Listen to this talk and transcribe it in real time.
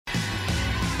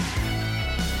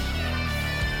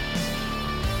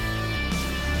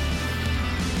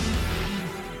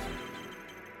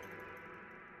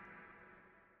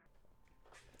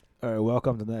Alright,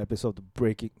 welcome to another episode of the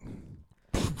Breaking.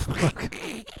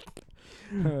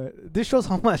 This shows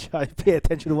how much I pay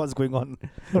attention to what's going on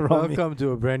around me. Welcome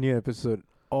to a brand new episode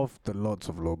of the Lords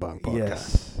of Lobang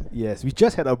podcast. Yes. We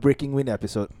just had our Breaking Wind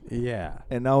episode, Yeah.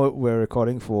 and now we're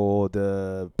recording for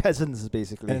the peasants,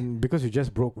 basically. And because you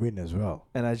just broke wind as well.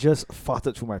 And I just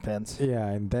farted through my pants. Yeah,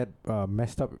 and that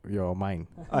messed up your mind.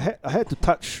 I had to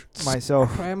touch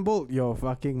myself. Scrambled your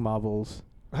fucking marbles.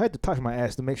 I had to touch my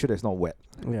ass to make sure that it's not wet.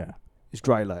 Yeah. It's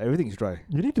dry, lah. Everything is dry.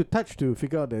 You need to touch to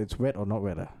figure out that it's wet or not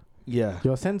wet. Yeah.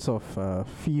 Your sense of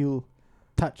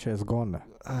touch has gone.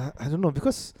 I don't know,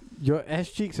 because Your ass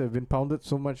cheeks have been pounded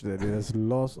so much that it has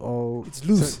lost all it's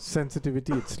loose.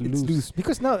 sensitivity. It's It's loose.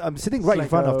 Because now I'm sitting It's right in like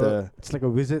front of a- It's like a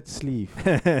wizard sleeve.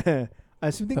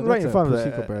 I'm sitting That's right in a front of pussy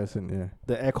the comparison,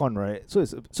 yeah. aircon, right? So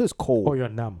it's cold. Oh, you're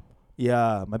numb.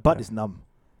 Yeah, my butt Yeah. is numb.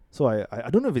 So I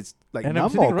don't know if it's like And I'm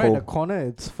numb sitting or right in the cold. corner,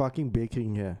 it's fucking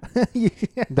baking here.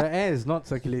 Yeah. The air is not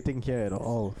circulating here at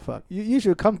all. Fuck. You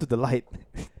should come to the light.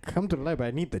 Come to the light, but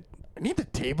I need the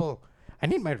table. I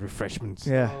need my refreshments.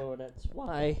 Yeah. Oh, that's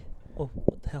why. Oh,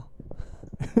 what the hell?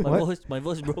 What? My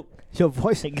voice broke. Your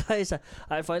voice. Hey guys,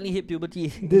 I finally hit puberty.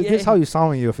 This is how you sound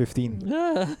when you're 15.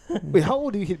 Yeah. Wait, how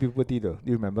old do you hit puberty though?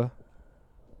 Do you remember?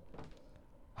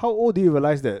 How old do you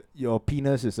realize that your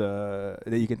penis is that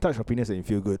you can touch your penis and you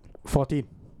feel good? 14.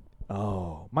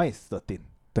 Oh, mine is 13.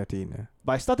 13, yeah.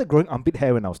 But I started growing armpit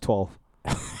hair when I was 12.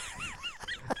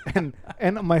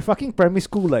 and my fucking primary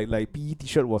school like PE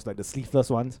t-shirt was like the sleeveless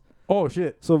ones. Oh,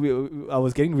 shit. So I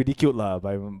was getting ridiculed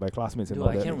by classmates and Dude, all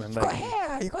I that. can't remember.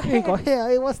 You got Hey, got hair.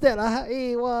 Hey, what's that?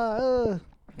 Hey, what?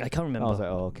 I can't remember. I was like,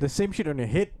 oh, okay. The same shit on your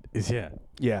head is here.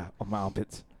 Yeah, on my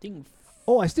armpits. I think.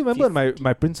 Oh, I still remember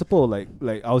my principal, like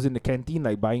I was in the canteen,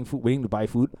 like buying food, waiting to buy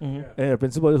food. Mhm. And the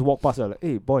principal just walked past, like,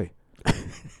 hey, boy,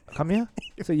 come here.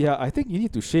 So, yeah, I think you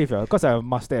need to shave, because I have a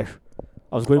mustache.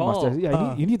 I was growing mustache.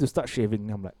 Yeah, you need to start shaving.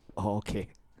 I'm like, oh, okay.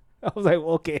 I was like,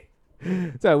 okay.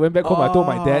 So I went back home, I told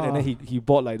my dad, and then he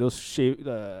bought like those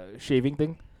shaving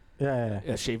thing.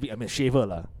 Yeah. Shaver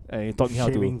lah. And he taught me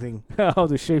Shaving thing. how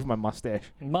to shave my mustache.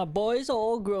 My boys are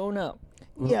all grown up.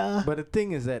 Yeah. But the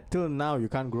thing is that till now you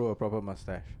can't grow a proper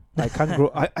mustache. I can't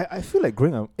grow. I feel like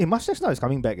growing a mustache now is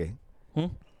coming back.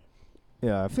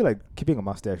 Yeah, I feel like keeping a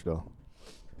mustache though.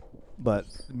 But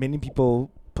many people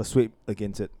persuade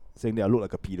against it, saying that I look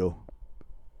like a pedo.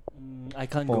 I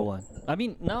can't Oh. grow one. I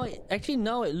mean, now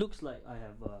it looks like I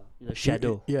have the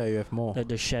shadow. Yeah, you have more.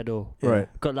 The shadow. Yeah. Right.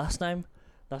 Because last time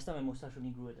my mustache only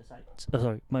grew at the sides.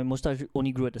 Sorry, my mustache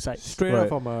only grew at the sides. Straight Right. out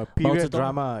from a period Zedong.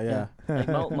 drama, yeah. Like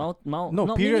Mao, No,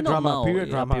 not period maybe not drama, Mao, period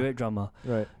yeah, drama. period drama,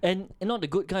 Right. and not the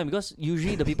good kind, because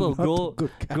usually the people who Not the grow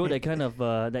good grow kind. that kind of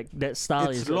that style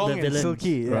It's is long the and villains.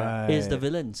 silky. Yeah. Is the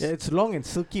villains. Yeah, it's long and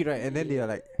silky, right? And then they are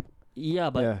like, Yeah,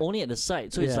 but Yeah. only at the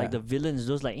side. So it's like Yeah. the villains,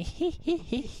 those like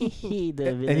the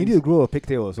villains. And you need to grow a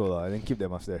pigtail also lah, and then keep that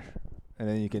mustache. And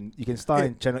then you can star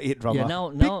in Channel 8 drama. yeah, now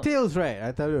pigtails, right?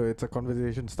 I tell you, it's a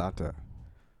conversation starter.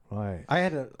 Right. I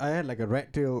had like a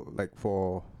rat tail like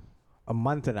for a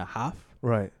month and a half.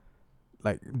 Right.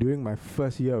 Like during my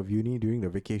first year of uni, during the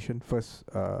vacation,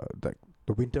 like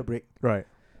the winter break, Right.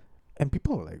 and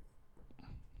people were like,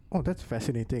 "Oh, that's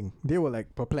fascinating." They were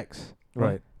like perplexed.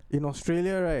 Right. In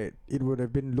Australia, right, it would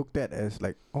have been looked at as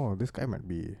like, "Oh, this guy might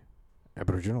be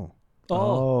Aboriginal."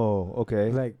 Oh,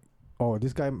 okay. Like, "Oh,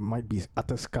 this guy might be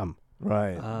utter scum."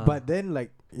 Right. But then,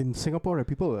 like in Singapore, right,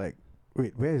 people were like,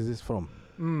 "Wait, where is this from?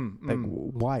 Like,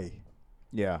 why?"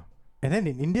 Yeah. And then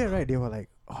in India, right, they were like,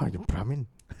 "Oh, you're Brahmin."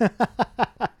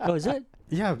 oh, is it?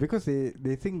 Yeah, because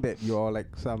they think that you're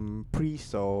like some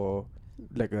priest or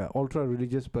like an ultra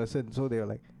religious person, so they were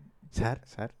like, sad.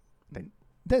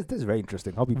 That's very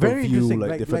interesting. How people Very view interesting, like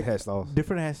like- different like hairstyles.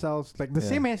 Different hairstyles, like the Yeah.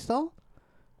 same hairstyle,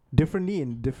 differently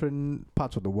in different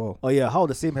parts of the world. Oh yeah, how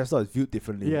the same hairstyle is viewed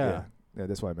differently. Yeah. Yeah,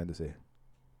 that's what I meant to say.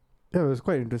 Yeah, it was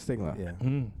quite interesting, lah. Yeah.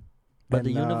 But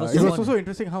the And, universal it was one. also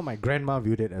interesting how my grandma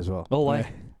viewed it as well. Oh,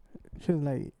 why? She was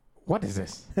like, "What is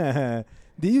this?"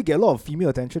 Did you get a lot of female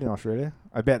attention in Australia?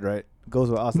 I bet, right? Girls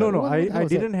will ask. No, like, no, "What- I what's that?"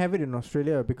 didn't have it in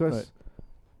Australia because Right.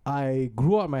 I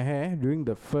grew out my hair during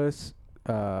the first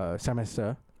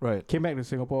semester. Right. Came back to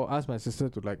Singapore, asked my sister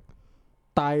to like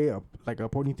tie a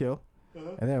ponytail,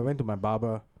 and then I went to my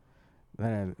barber.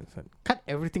 Then I said, "Cut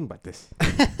everything but this."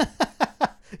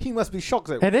 He must be shocked.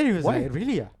 Like, And then he was why? like,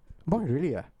 "Really? Boy,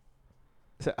 really?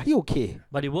 So, are you okay?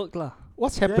 But it worked lah.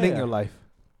 What's happening in Yeah. your life?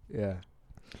 Yeah.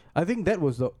 I think that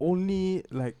was the only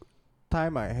like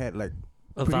time I had like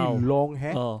A pretty vow. long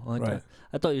hair. Oh, okay. Right.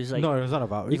 I thought it was like No, it was not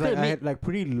about. you It's like could've I made- had like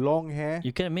pretty long hair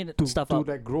you could have made to stuff up.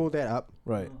 like grow that up.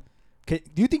 Right. Do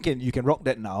you think you can rock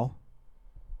that now?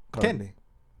 Can. Currently?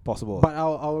 possible. But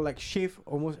I'll like shave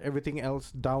almost everything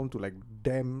else down to like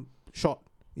damn short,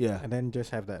 yeah. and then just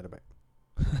have that at the back.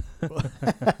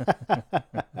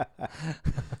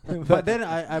 But then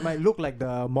I might look like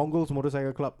the Mongols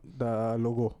Motorcycle Club, the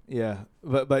logo. Yeah.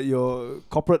 But your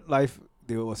corporate life,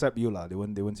 they will accept you lah. They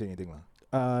won't say anything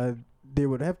lah. They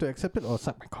would have to accept it or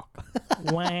suck my cock.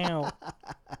 Wow.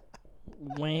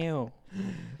 Wow.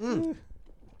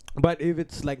 But if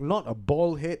it's like not a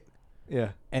bald head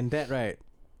Yeah. and that right,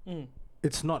 Mm.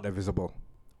 it's not that visible.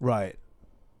 Right.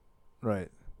 Right.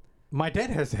 My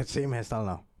dad has that same hairstyle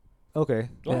now. Okay.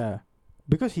 Oh. Yeah.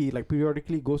 Because he like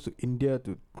periodically goes to India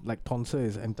to like tonsure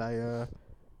his entire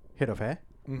head of hair.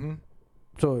 Mm-hmm.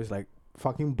 So it's like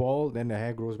fucking bald, then the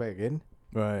hair grows back again.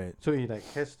 Right. So he like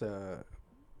has the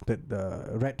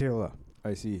rat tail lah.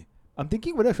 I see. I'm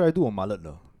thinking whether should I do a mullet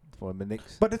though for the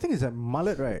next. But the thing is that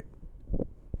mullet, right?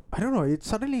 I don't know. It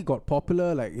suddenly got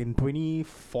popular like in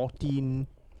 2014,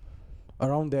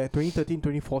 around there, 2013,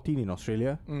 2014 in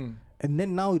Australia, and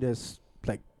then now it has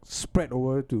like spread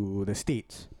over to the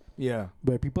States, Yeah.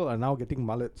 where people are now getting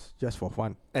mullets just for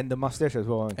fun. And the mustache as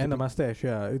well. And the mustache,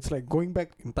 yeah, it's like going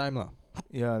back in time lah,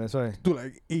 Yeah, that's why. to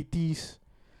like 80s,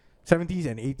 70s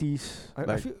and 80s, I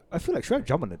like feel like should I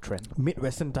jump on the trend?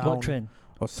 Midwestern town What trend?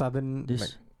 or southern, This? like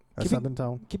a Keeping- southern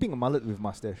town. Keeping a mullet with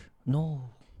mustache. No.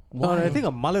 No, Why? I think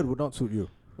a mullet would not suit you.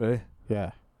 Really?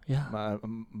 Yeah, Yeah.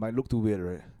 Might look too weird,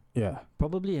 right? yeah.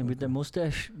 Probably, and with the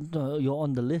mustache, you're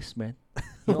on the list, man.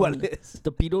 You're What on list?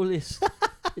 the pedo list.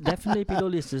 Definitely pedo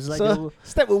list. It's like So,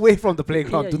 step away from the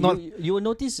playground. yeah, Do not. you will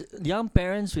notice young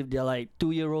parents with their like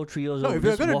 2-year-old, 3-year-old No, if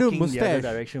you're just gonna do walking the other mustache-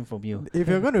 direction from you. If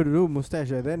you're gonna do mustache,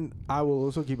 then I will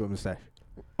also keep a mustache.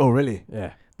 Oh, really?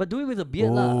 Yeah. But do it with a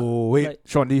beard lah. Oh, wait. Like-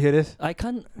 Sean, do you hear this? I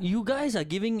can't. You guys are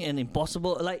giving an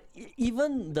impossible. Like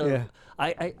even the. Yeah.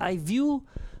 I view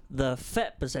the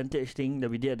fat percentage thing that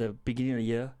we did at the beginning of the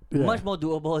year Yeah. much more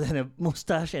doable than a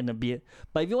mustache and a beard.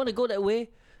 But if you want to go that way,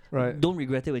 Right. don't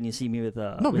regret it when you see me with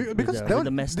No, with, because with that the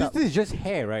one, messed this up. is just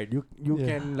hair, right? You Yeah.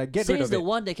 can like get rid Says of the it.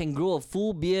 one that can grow a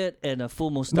full beard and a full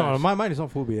No, mustache. mine is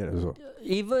not full beard as well.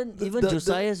 Even the-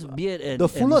 Josiah's beard and The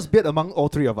fullest beard among all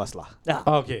three of us, lah.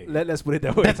 Okay. Let's put it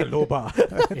that way. That's a low bar.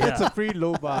 That's Yeah. a pretty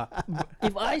low bar.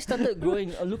 If I started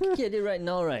growing, looking at it right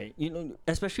now, right, you know,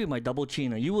 especially with my double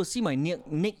chin, you will see my neck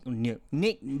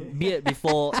beard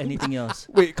before anything else.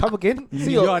 Wait, come again?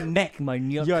 See your neck. My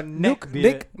neck, Your neck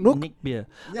beard. neck beard.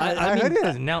 Yeah, I I heard mean- it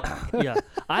as now. Yeah,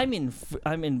 I'm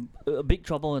in big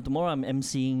trouble. Tomorrow I'm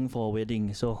emceeing for a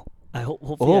wedding, so I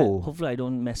hopefully I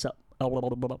don't mess up.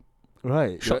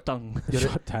 Right. Short tongue.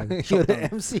 Short time. You're the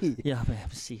MC. Yeah, I'm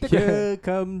MC. Here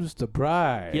comes the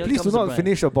bride. Here Please do comes the not bride.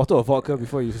 finish a bottle of vodka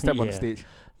before you step on Yeah. stage.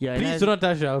 Yeah, and Please I, do not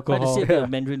touch the I had to alcohol. say a bit of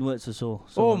Mandarin words also.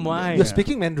 So Oh my. You're Yeah.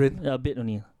 speaking Mandarin. Yeah, a bit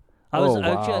only. I Oh, was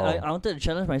actually wow. I wanted to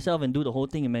challenge myself and do the whole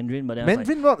thing in Mandarin, but then I was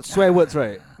Mandarin, not swear words,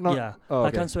 right? like, Not, yeah, Oh, I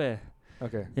okay. can't swear.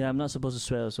 Okay. Yeah, I'm not supposed to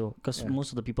swear also, because Yeah.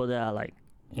 most of the people there are like,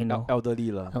 you know,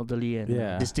 Elderly, lah. elderly and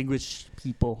Yeah. distinguished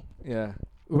people. Yeah.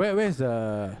 Where's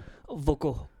the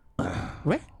Voco.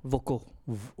 Where? Voco.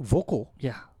 Vocal?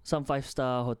 Yeah, some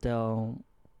 5-star hotel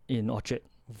in Orchard.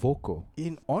 Vocal.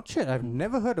 In Orchard, I've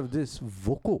never heard of this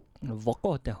Vocal.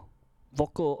 Voco Hotel.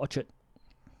 Voco Orchard.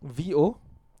 VO?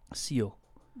 CO.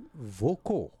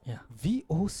 Vocal.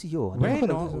 VOCO.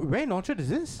 Where in Orchard is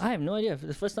this? I have no idea.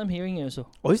 The first time hearing it also.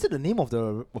 Or is it the name of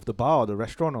the bar or the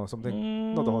restaurant or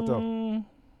something? Not the hotel.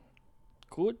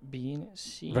 Could be. Let's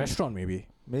see. Restaurant maybe.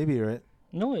 Maybe, right?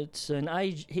 No, it's an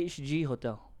IHG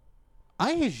hotel.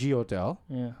 IHG Hotel.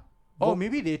 Yeah. Oh,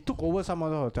 maybe they took over some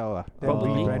other hotel. Then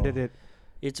Probably. rebranded it.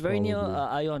 It's very near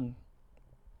Probably. Ion.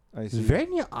 I It's see. very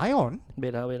near Ion.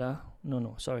 Wait.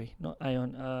 No, sorry. Not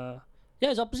Ion. Yeah,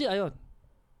 it's opposite Ion.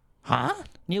 Huh?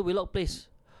 Near Willock Place.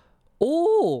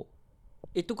 Oh!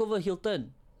 It took over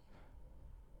Hilton.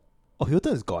 Oh,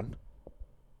 Hilton is gone.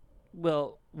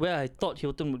 Well, where I thought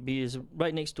Hilton would be is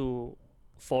right next to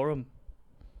Forum.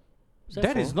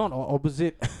 That is not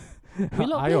opposite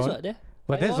Willock Place, Ion. what, there?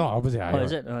 But that's Ion? not opposite Ion. Oh,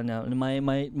 is it? No,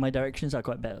 my directions are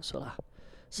quite bad also lah.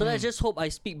 So let's just hope I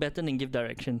speak better than give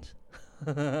directions.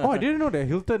 Oh, I didn't know that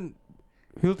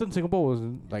Hilton Singapore was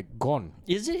like gone.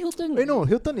 Is it Hilton? Wait, no,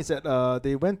 Hilton is at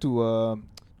they went to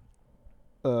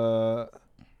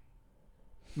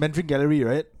Mandarin Gallery,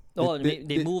 right? Oh,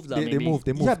 they moved lah, They maybe. moved.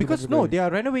 They moved. Yeah, to because Mandarin no, Gallery. they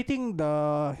are renovating the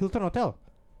Hilton Hotel.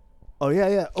 Oh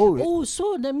yeah. Oh. Oh,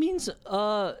 so that means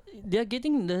they're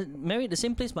getting married the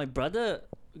same place my brother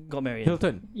got married.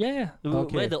 Hilton. Yeah,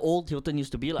 Okay. where the old Hilton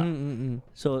used to be lah.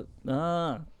 So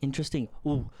interesting.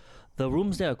 Ooh, the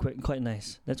rooms there are quite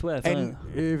nice. That's where I And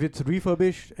found. if it's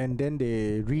refurbished and then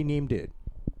they renamed it,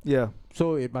 Yeah.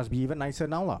 so it must be even nicer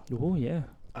now lah. Oh yeah.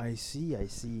 I see.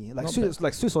 Like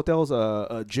Not Swiss Hotel's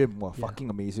gym, Yeah. fucking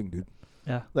amazing, dude.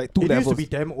 Yeah. Like 2 It levels. used to be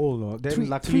damn old, no? Then Three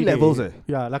luckily levels, they, eh?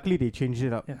 Yeah, luckily they changed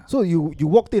it up. Yeah. So you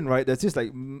walked in, right? There's this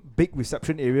like big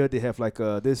reception area. They have like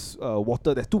this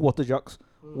water. There's 2 water jugs.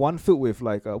 One filled with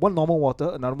like one normal water,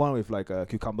 another one with like a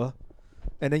cucumber.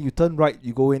 And then you turn right,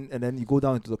 you go in, and then you go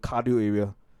down into the cardio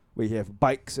area where you have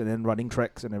bikes and then running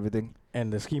tracks and everything,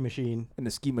 And the ski machine, and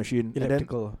the ski machine.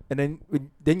 elliptical. And then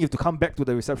you have to come back to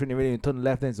the reception area and you turn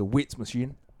left. Then it's the weights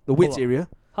machine, the weights wow. area.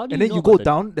 How do And you then know you go about that?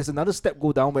 down. There's another step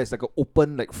go down where it's like an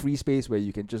open, like free space where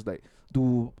you can just like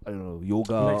do I don't know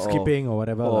yoga like or skipping or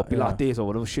whatever. or lah, yeah. Pilates or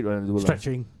whatever shit you want to do. lah.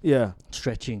 Stretching. Yeah,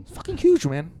 Stretching. fucking huge,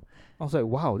 man. I was like,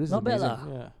 wow, this Not is bad amazing.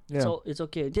 lah. Yeah. Yeah. So it's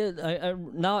okay.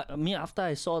 Yeah, after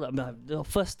I saw that, the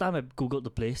first time I googled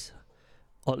the place,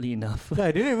 oddly enough. Yeah,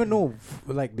 I didn't even know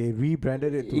like they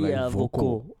rebranded it to like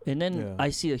Voco. And then Yeah.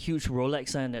 I see a huge Rolex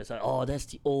sign that's like, oh,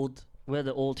 that's where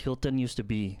the old Hilton used to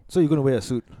be. So you're gonna wear a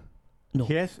suit? No.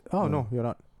 Yes. Oh No. no, you're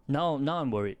not. Now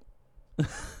I'm worried.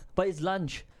 But it's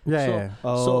lunch. Yeah, So- yeah.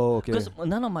 Oh, okay. Because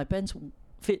none of my pants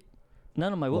fit.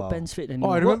 None of my work Wow. pants fit Oh,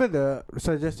 anymore. I remember the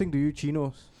suggesting to you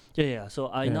chinos. Yeah. So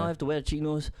I now Yeah. have to wear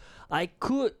chinos. I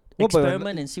could What about-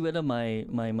 experiment and see whether my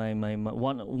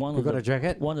one You of got a the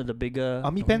jacket? one of the bigger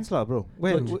Army pants lah, bro.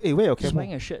 Where? No, Hey, wear your just camo.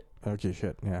 wearing a shirt. Okay,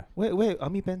 shit. Yeah. Where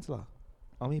army pants lah?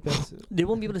 Army pants. They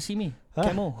won't be able to see me. Huh?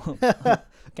 Camo.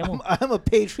 Camo. I'm a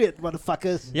patriot,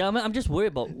 motherfuckers. Yeah, I'm just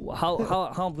worried about how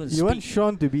I'm going to You want speak.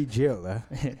 Sean to be jailed,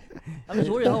 I'm just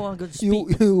worried how I'm going to You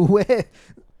speak. you wear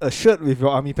a shirt with your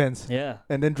army pants Yeah.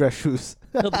 and then dress shoes.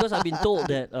 No, because I've been told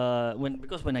that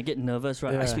when I get nervous,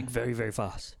 right, I Yeah. speak very, very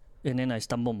fast. And then I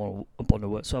stumble upon the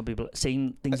words. So I'll be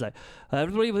saying things like,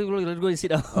 everybody, let's go and sit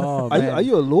down. Oh, Are you man. are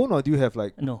you alone or do you have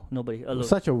like? No, nobody. Alone.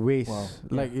 Such a waste. Wow.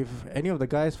 Like if any of the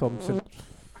guys from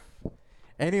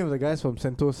any of the guys from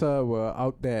Sentosa were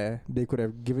out there, they could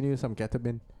have given you some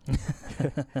ketamine.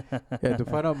 Yeah, to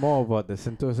find out more about the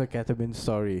Sentosa ketamine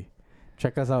story,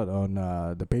 check us out on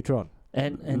the Patreon.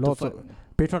 and to Lots fi- of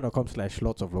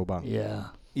Patreon.com/lots of lobang. yeah.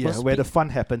 Yeah, Well, where the fun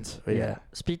happens. Yeah.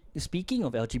 Speaking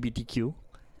of LGBTQ,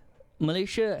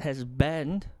 Malaysia has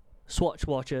banned Swatch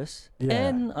watches Yeah.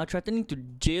 and are threatening to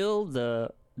jail the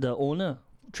owner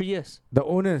 3 years. The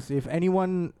owners, if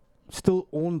anyone still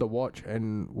owned the watch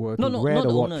and were to No, wear not the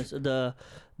the watch. owners.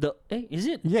 Is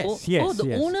it? Yes, Oh, yes, the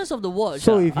yes. owners of the watch.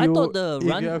 So ah. if I you thought the if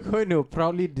run. you're going to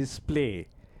proudly display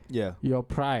Yeah. your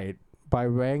pride by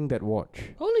wearing that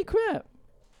watch, Holy crap!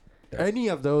 any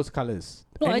of those colors,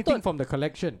 No, I anything thought- from the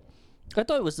collection. I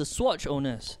thought it was the Swatch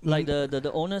owners, like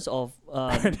the owners of.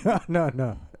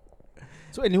 No.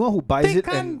 So anyone who buys it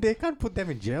They can't put them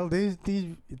in jail.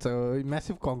 It's a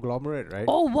massive conglomerate, right?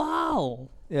 Oh wow!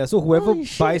 yeah, so whoever Holy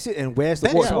shit. buys it and wears the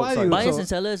That's watch why outside. you- Buyers so- and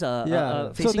sellers are yeah.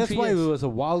 So facing that's 3 why it years. was a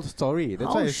wild story.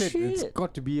 That's why Oh, I said it's shit.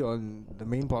 got to be on the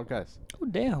main podcast. Oh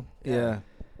damn! Yeah.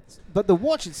 But the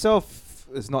watch itself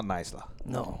is not nice lah.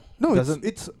 No, No, Doesn't-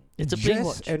 it's it's a plain just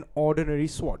watch. an ordinary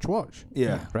Swatch watch,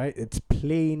 Yeah. right? It's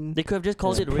plain. They could have just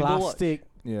called it's it a rainbow watch. plastic.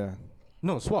 Yeah.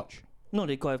 No, Swatch. No,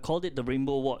 they could have called it the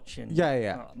rainbow watch. And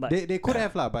Yeah. but They could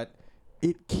have lah, but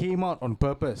it came out on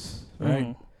purpose, right?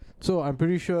 Mm. So I'm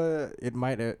pretty sure it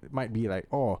might be like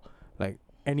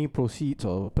any proceeds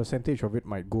or percentage of it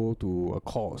might go to a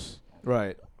cause,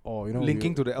 Right. or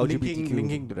Linking to the LGBTQ.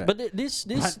 linking to that. But this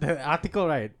But the article,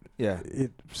 right? Yeah.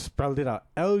 It spelled it out.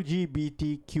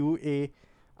 LGBTQAI2+.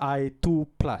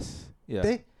 Yeah.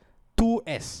 They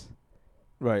 2S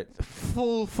Right.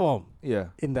 full form Yeah.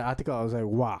 in the article. I was like,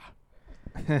 wow.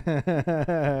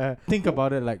 Think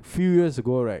about it. Like few years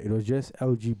ago, right? It was just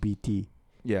LGBT,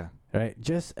 Yeah. right?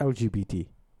 Just LGBT,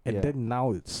 and Yeah. then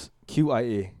now it's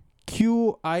QIA.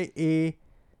 QIA2S.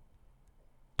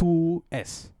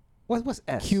 What's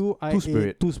S? QIA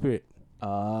Two-spirit. Two-spirit.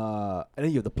 And then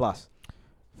you have the plus.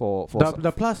 For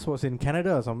The plus was in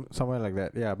Canada or somewhere like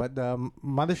that. Yeah, but the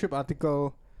Mothership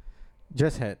article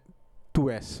just had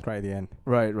 2S right at the end.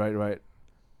 right.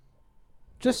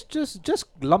 Just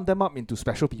lump them up into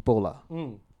special people lah.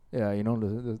 Yeah, you know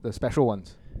the special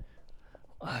ones.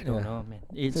 I don't Yeah. know, man.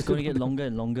 It's going to get longer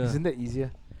and longer. Isn't that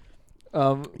easier?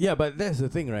 Yeah, but that's the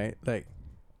thing, right? Like,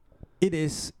 it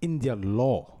is in their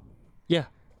law. Yeah.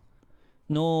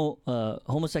 No,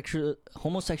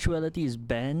 homosexuality is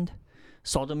banned.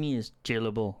 Sodomy is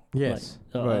jailable. Yes.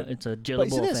 Like, Right. It's a jailable But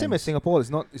isn't it the same as offense. Singapore? It's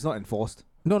not enforced.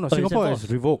 No, it's Singapore enforced.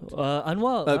 is revoked.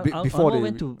 Anwar, before Anwar they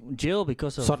went to jail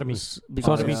because of Sodomy. because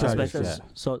Sodomy of charges, suspected yeah.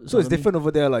 So it's sodomy. different over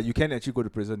there. Like you can actually go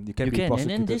to prison. You can You be can, and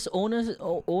prosecuted. then this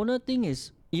owner thing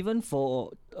is even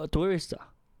for tourists.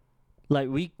 Like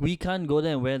we can't go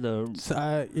there and wear the So,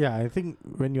 yeah, I think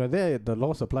when you're there, the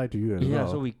laws apply to you as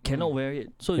well. so we cannot wear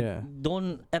it. So Yeah.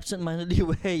 don't absent-mindedly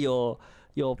wear your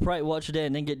Pride watch there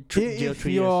and then get jail If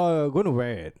 3 years. you're going to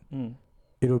wear it, Mm.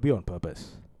 it will be on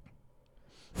purpose.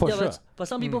 For yeah, sure. but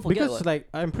some people forget. Because like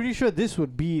I'm pretty sure this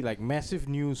would be like massive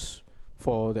news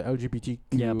for the LGBTQ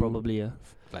yeah, probably. Yeah.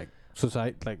 like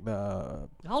society, like the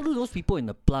How do those people in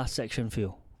the plus section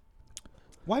feel?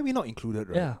 Why are we not included,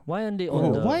 right? Yeah. Why aren't they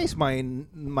on the? Why is my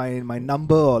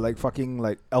number or like fucking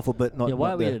like alphabet not? Yeah. Why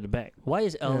not are we there? at the back? Why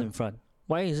is L Yeah. in front?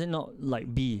 Why is it not like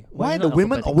B? Why is are it the not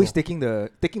women alphabetical? always taking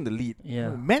the lead? Yeah.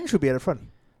 Men should be at the front.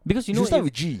 Because you You know should start if,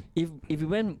 with G. if you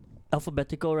went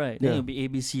alphabetical, right, then Yeah. it'll be A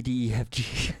B C D E F G.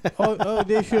 oh,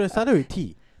 they should have started with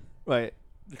T. Right.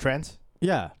 Trans.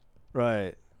 Yeah,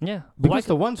 Right. Yeah. because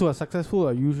the ones who are successful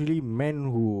are usually men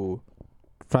who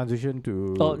transition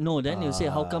to. Oh no, then you say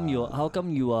how come you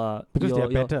are Because you're,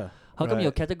 they're you're- better. How come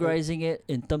you're Right. categorizing it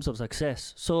in terms of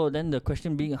success? So then the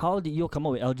question being, how did you come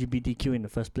up with LGBTQ in the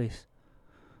first place?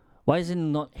 Why is it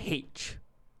not H?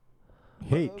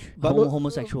 H. But lo-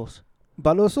 Homosexuals.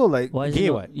 But also like Why is gay it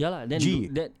not? what? Yeah lah. Then G.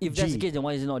 that, if that's the G. case, then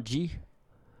why is it not G?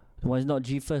 Why is it not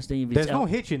G first? Then if it's There's L, no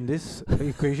H in this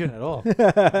equation at all.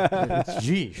 It's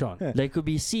G, Sean. there could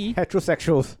be C.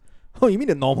 heterosexuals. Oh, you mean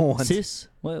the normal ones? Cis.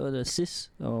 What are the cis?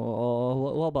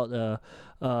 Or what about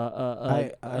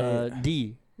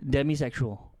D?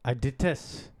 Demisexual. I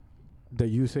detest the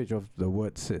usage of the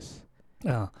word cis.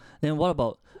 Then what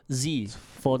about Z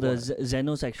for the What?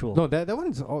 xenosexual? No, that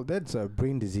one's all. That's a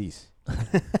brain disease.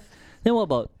 Then what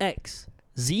about X?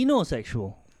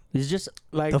 Xenosexual. It's just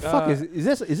Like The fuck is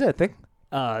that a thing?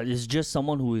 it's just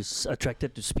someone who is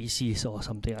attracted to species or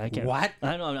something. I can't. what?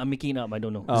 I don't know. I'm making it up. I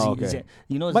don't know. Oh, okay.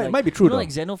 You know, it's Might, like, might be true you know, though. like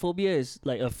xenophobia is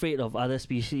like afraid of other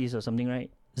species or something, right?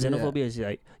 Xenophobia is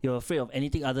like you're afraid of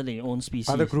anything other than your own species.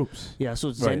 Other groups. Yeah, so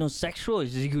Right. xenosexual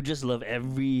is you just love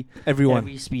every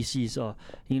Everyone. species or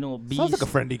bees. Sounds like a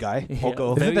friendly guy Yeah. or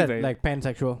girl. Very, Isn't that very- like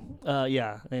pansexual?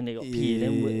 Yeah, then they got P.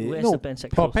 Then where's No. the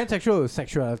pansexual? Oh, pansexual is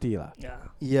sexuality lah. Yeah.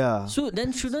 Yeah. So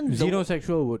then shouldn't the-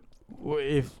 Xenosexual would,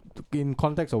 if in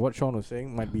context of what Sean was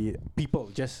saying, might be people,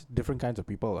 just different kinds of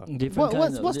people lah. different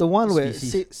kinds of What's the one where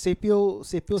species. sapio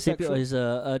Sapio sexual? is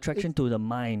attraction to the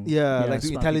mind. Yeah, like the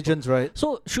smart intelligence, right? people.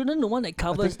 So shouldn't the one that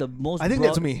covers the most? I think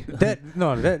broad, that's me.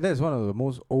 That's one of the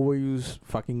most overused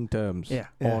fucking terms Yeah.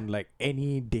 Yeah. on like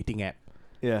any dating app.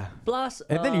 Yeah. Plus,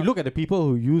 And then you look at the people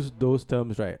who use those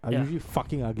terms, right? Are Yeah. usually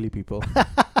fucking ugly people.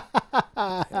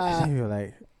 And you're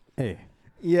like, hey,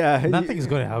 Yeah. nothing's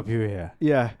gonna help you here.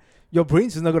 Yeah. Your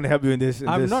brains is not going to help you in this.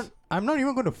 I'm not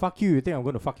even gonna fuck you. You think I'm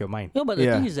gonna fuck your mind? No, but the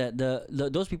Yeah. thing is that the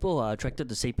those people who are attracted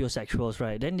to sapiosexuals,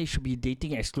 right? Then they should be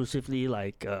dating exclusively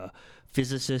like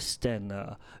physicists and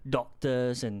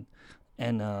doctors and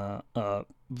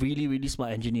really really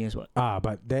smart engineers. What?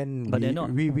 But then But they're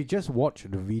not. we just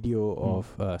watched the video of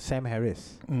Sam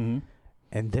Harris, Mm-hmm.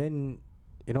 and then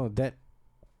that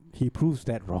he proves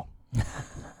that wrong.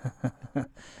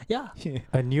 Yeah.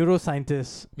 A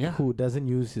neuroscientist Yeah. who doesn't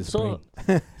use his So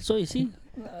brain. so you see,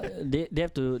 they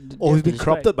have to. they Oh, have he's to been describe-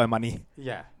 corrupted by money.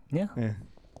 Yeah. Yeah. Yeah.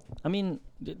 I mean,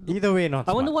 Either way, not.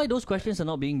 I wonder smart. why those questions are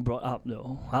not being brought up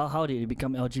though. How did it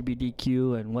become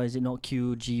LGBTQ and why is it not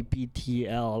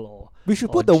QGPTL or? We should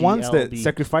Or put the ones that GLB.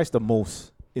 sacrifice the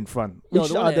most in front. Yeah, Which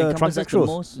the one are that the encompasses the transsexuals.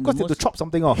 most- Because they have to most- chop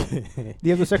something off. They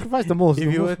have to sacrifice the most. If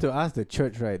the you were most- to ask the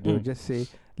church, right, they would Mm. just say,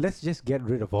 "Let's just get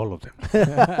rid of all of them."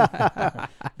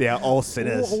 They are all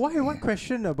sinners. Why one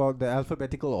question about the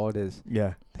alphabetical orders?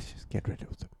 Yeah. Let's just get rid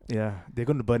of them. Yeah. They're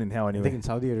going to burn in hell I think anyway. in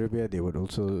Saudi Arabia they would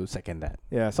also second that.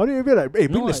 Yeah. Saudi Arabia, like, hey,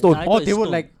 bring No, the stone. I Or thought they it's would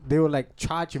stone. they would like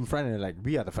charge in front and like,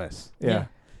 we are the first. Yeah.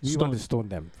 We want to stone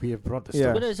them. We have brought the Yeah.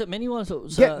 stone. But there's many ones. So,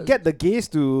 Get the gays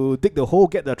to dig the hole,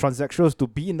 get the transsexuals to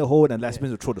be in the hole, and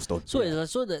lesbians to throw the stone. So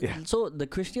it's so that Yeah. so the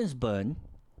Christians burn,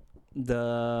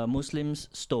 the Muslims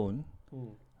stone,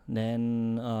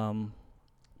 then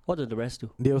what do the rest do?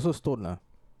 They also stone lah.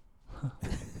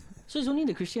 So it's only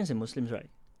the Christians and Muslims, right?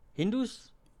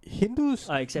 Hindus Hindus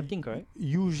are accepting, correct?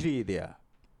 usually they are.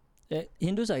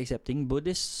 Hindus are accepting.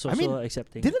 Buddhists I also mean, are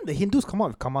accepting. Didn't the Hindus come out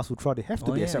with Kama Sutra? They have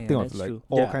to Oh, be yeah, accepting yeah, of that's like true.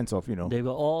 all Yeah. kinds of, They've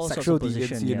got all sexual sorts of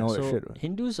positions. deviancy and all that so shit, right?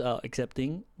 Hindus are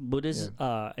accepting. Buddhists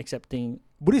are accepting.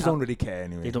 Buddhists Tao- don't really care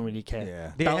anyway. They don't really care.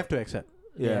 Yeah. They Tao- have to accept.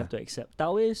 They Yeah. have to accept.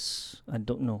 Taoists, I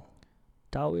don't know.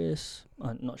 Taoists,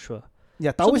 I'm not sure.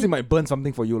 Yeah, Taoists they- they might burn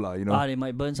something for you, lah. You know, They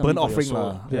might burn something burn for your offering, soul.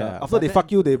 lah. Yeah, Yeah. After but they then-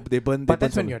 fuck you, they burn. But they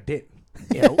that's burn when you're dead.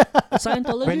 Yeah.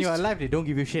 Scientologists. When you're alive, they don't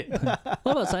give you shit. What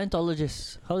about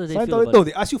Scientologists? How do they feel Scientology, about no,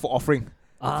 they ask you for offering.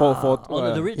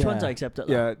 The rich ones yeah. are accepted.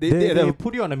 Yeah, They have,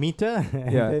 put you on a meter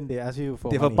and Yeah. then they ask you for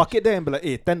they have a money. bucket there and be like,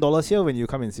 hey, $10 here when you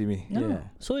come and see me. No. Yeah.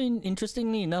 So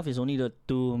interestingly enough, it's only the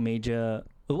two major.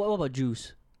 What about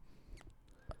Jews?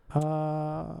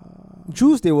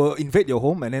 Jews, they will invade your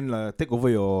home and then take over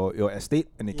your estate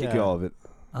and they kick you Yeah. out of it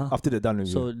after they're done with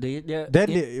you. So they're Then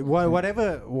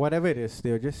whatever it is,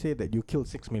 they'll just say that you killed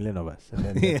 6 million of us. And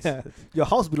then Yeah. Your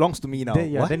house belongs to me now.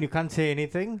 What? then you can't say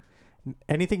anything.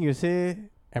 Anything you say,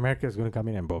 America is going to come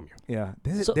in and bomb you. Yeah.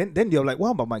 So- Then you're like,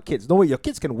 what about my kids? No way, your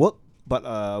kids can work, but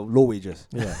low wages.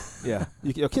 Yeah. Yeah.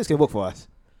 Your kids can work for us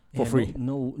for free.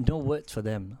 No words for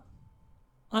them.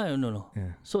 I don't know.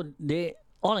 Yeah. So they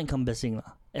all encompassing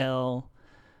lah.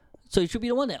 So it should be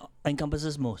the one that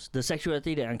encompasses most. The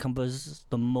sexuality that encompasses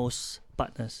the most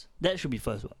partners. That should be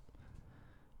first one.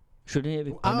 Shouldn't it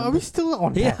be? Are we still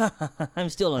on that? Yeah, I'm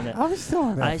still on that. Are we still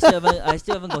on that? I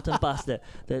still haven't gotten past that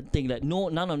thing that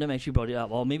none of them actually brought it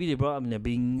up, or maybe they brought it up and they're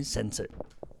being censored.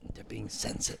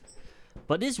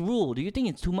 But this rule, do you think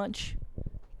it's too much?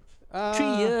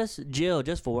 3 years jail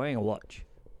just for wearing a watch.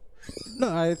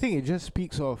 No, I think it just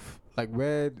speaks of like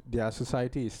where their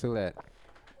society is still at.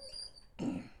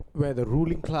 Where the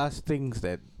ruling class thinks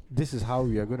that this is how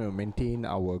we are going to maintain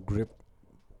our grip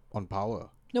on power.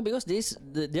 No, because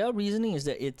their reasoning is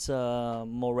that it's a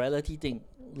morality thing.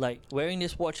 Like wearing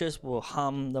these watches will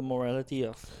harm the morality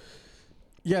of.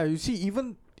 Yeah, you see,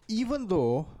 even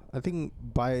though I think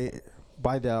by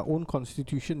their own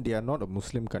constitution they are not a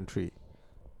Muslim country,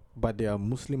 but they are a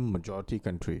Muslim majority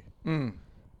country,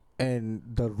 and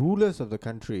the rulers of the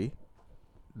country,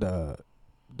 the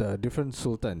different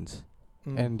sultans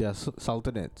and their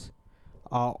sultanates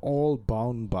are all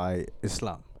bound by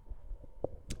Islam.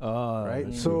 Right?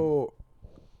 Mm. So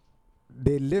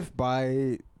they live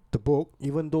by the book,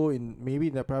 even though maybe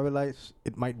in their private lives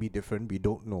it might be different, we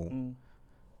don't know.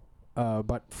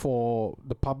 But for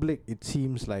the public it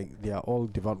seems like they are all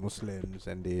devout Muslims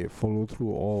and they follow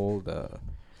through all the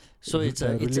So it's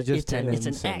religious an tenets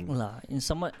act and lah. In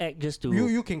somewhat act just to.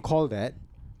 you can call that,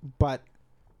 but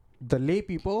the lay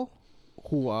people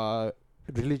who are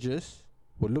religious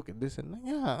will look at this and like,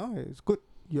 yeah, okay, it's good.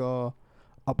 You're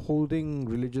upholding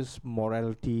religious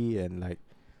morality and like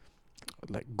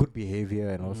good behavior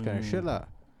and all this kind of shit lah.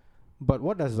 But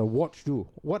what does the watch do?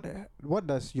 What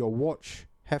does your watch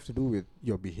have to do with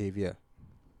your behavior?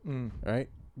 Right?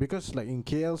 Because like in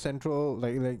KL Central,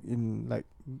 like in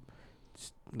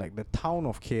the town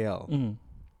of KL,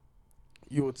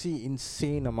 you would see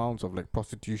insane amounts of like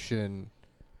prostitution,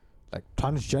 like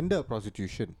transgender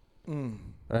prostitution,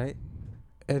 right?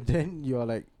 And then you're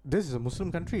like, this is a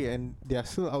Muslim country and they are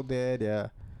still out there,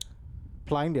 they're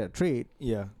plying their trade.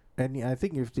 Yeah. And I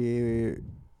think if they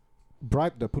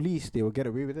bribe the police, they will get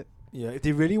away with it. Yeah, if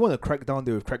they really want to crack down,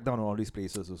 they will crack down on all these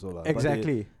places also.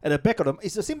 Exactly. At the back of them,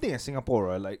 it's the same thing as Singapore,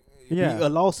 right? Like, we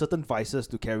allow certain vices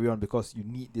to carry on because you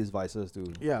need these vices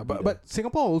to. Yeah, but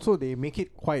Singapore also, they make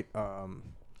it quite.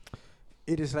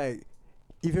 It is like,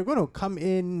 if you're going to come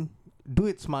in, do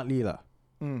it smartly lah.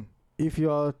 If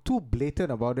you're too blatant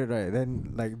about it, right,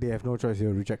 then like they have no choice,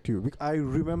 they'll reject you. I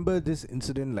remember this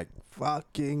incident like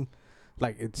fucking,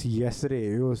 like it's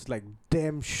yesterday. It was like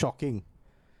damn shocking,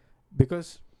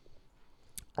 because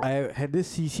I had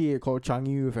this CCA called Changi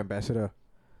Youth Ambassador.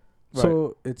 Right.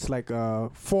 So it's like a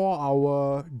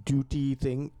 4-hour duty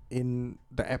thing in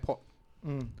the airport.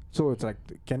 So it's like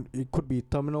it could be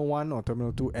Terminal 1 or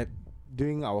Terminal 2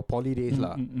 during our poly days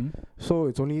lah. So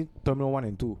it's only Terminal 1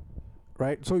 and 2.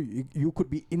 Right? So you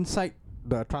could be inside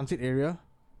the transit area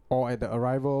or at the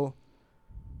arrival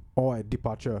or at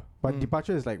departure. But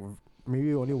departure is like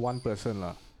maybe only one person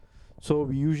lah. So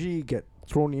we usually get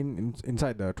thrown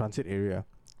inside the transit area.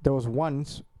 There was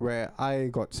once where I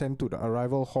got sent to the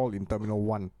arrival hall in Terminal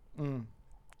 1.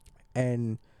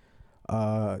 And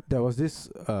there was this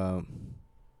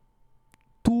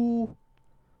two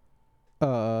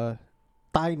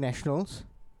Thai nationals,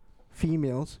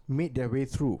 females, made their way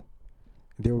through.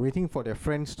 They were waiting for their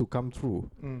friends to come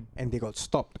through, and they got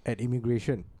stopped at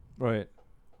immigration. Right.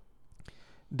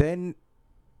 Then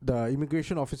the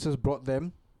immigration officers brought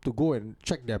them to go and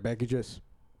check their baggages.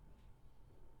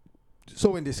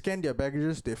 So when they scanned their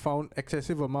baggages, they found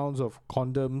excessive amounts of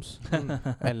condoms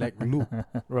and like lube.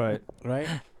 Right.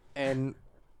 And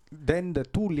then the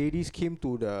two ladies came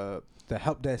to the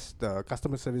help desk, the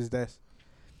customer service desk.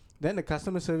 Then the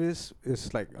customer service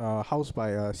is like housed by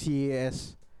a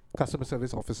CAS customer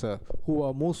service officer, who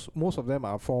are most of them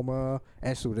are former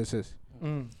air stewardesses.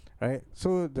 Right?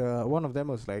 So the one of them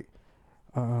was like,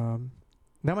 never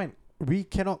mind, we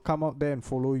cannot come out there and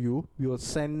follow you. We will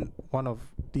send one of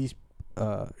these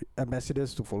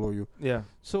ambassadors to follow you. Yeah.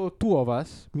 So 2 of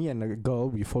us, me and a girl,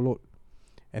 we followed,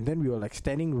 and then we were like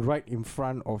standing right in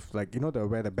front of like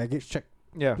where the baggage check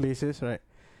Yeah. place is, right?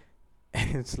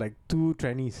 And it's like 2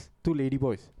 trannies, 2 lady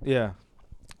boys. Yeah.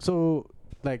 So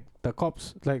like the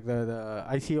cops, like the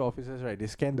ICA officers, right? They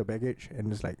scan the baggage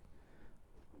and it's like,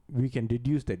 we can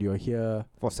deduce that you're here.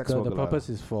 For sex The work. purpose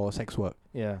is for sex work,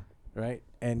 Yeah. right?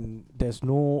 And there's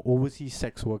no overseas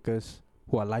sex workers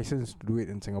who are licensed to do it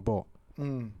in Singapore,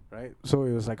 right? So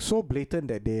it was like so blatant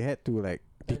that they had to like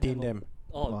detain them.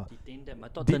 Oh, detain them. I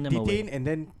thought turn them Detain away. and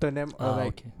then turn them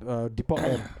deport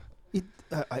them.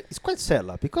 It's quite sad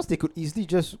because they could easily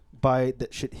just buy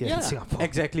that shit here Yeah. in Singapore.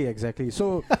 Exactly.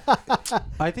 So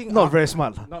I think Not very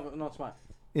smart. not smart.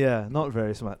 Yeah, not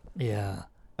very smart. Yeah.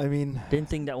 I mean, Didn't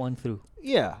think that one through.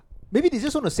 yeah. Maybe they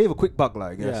just want to save a quick buck,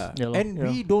 I guess. Yeah. Yeah lor. And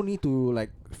we don't need to like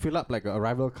fill up like a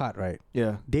arrival card, right?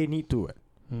 Yeah. They need to.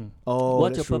 Oh,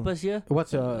 What's your that's true. purpose here?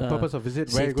 What's your purpose of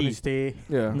visit? Where are you going to stay?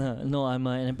 Yeah. No, I'm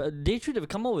they should have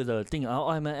come up with a thing.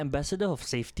 I'm an ambassador of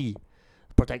safety,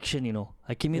 protection.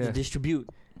 I came here to Yeah.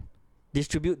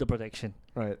 distribute the protection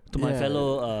Right. to my Yeah.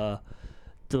 fellow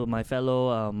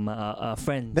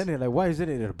friends. Then they're like, why is it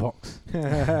in a box?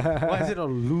 Why is it all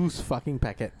loose fucking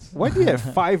packets? Why do you have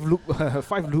 5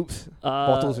 loops?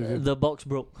 bottles with you? The box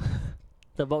broke.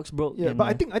 The box broke. Yeah, and, but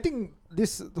I think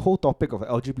this whole topic of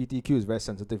LGBTQ is very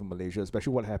sensitive in Malaysia,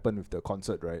 especially what happened with the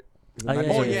concert, right? It was Ah, yeah,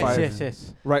 Oh, yeah, 1975.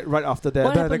 yes. Right after What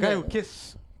that, The happened guy there? who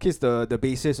kissed kissed the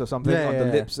bassist or something Yeah, on yeah, the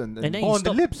yeah. lips and And then he on the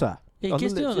stopped. lips, Yeah, he on the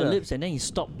kissed it lips, on the yeah. lips, and then he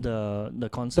stopped the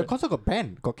concert. The concert got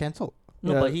banned, got cancelled.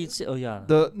 No, Yeah. but he said, oh yeah.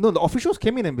 the officials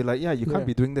came in and be like, yeah, you can't Yeah.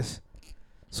 be doing this.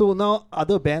 So now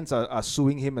other bands are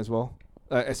suing him as well,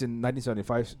 as in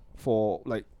 1975 for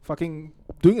like fucking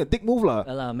doing a dick move lah.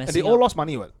 Yeah, And they messing all up, lost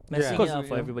money, what? messing Because, it up you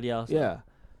for know, everybody else. Yeah.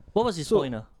 What was his So-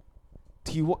 point?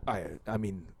 I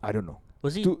mean, I don't know.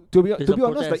 Was he? To be It's a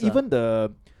honest, like protest, even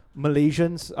the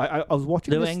Malaysians, I was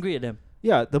watching They were this. angry at them.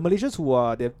 Yeah, the Malaysians who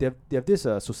are they have this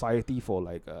society for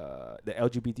like the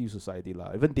LGBT society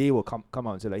lah. Even they will come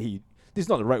out and say like, hey, this is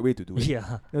not the right way to do it.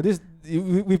 Yeah,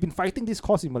 We've been fighting this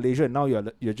cause in Malaysia, and now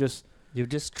you're just you've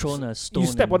just thrown a stone. you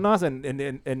step and- on us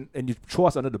and you throw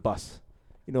us under the bus.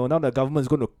 Now the government is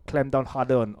going to clamp down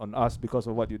harder on us because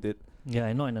of what you did. Yeah,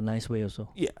 and not in a nice way also.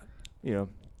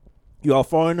 You are a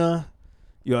foreigner,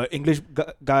 you're an English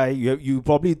guy. You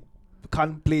probably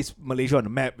can't place Malaysia on the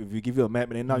map if we give you a map,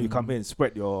 and then now you come here and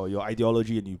spread your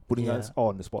ideology and you putting Yeah. us all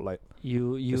on the spotlight.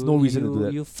 You There's no reason to do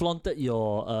that. You flaunted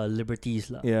your liberties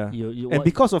lah. Yeah. You And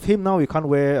because of him, now we can't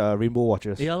wear rainbow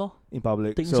watches yeah lor, in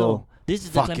public. think so. This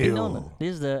is the fuck clamping down. you. lah.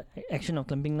 This is the action of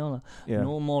clamping down. lah. Yeah.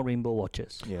 No more rainbow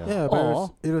watches. Yeah. Yeah, but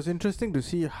Or- it was interesting to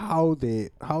see how the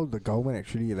government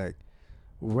actually like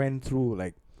went through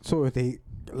like, so they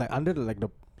like under the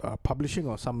publishing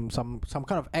or some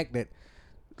kind of act that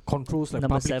controls like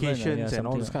Number 7, publications and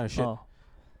all something this like- kind of shit. Oh.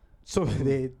 So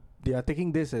they are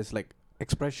taking this as like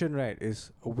expression, right?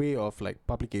 Is a way of like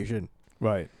publication,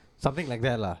 Right. something like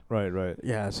that lah. Right.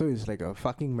 Yeah, so it's like a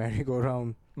fucking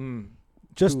merry-go-round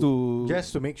Just to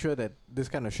just to make sure that this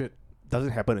kind of shit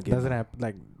doesn't happen again. doesn't happen,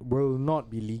 like will not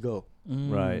be legal.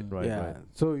 Right. Yeah.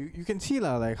 So you can see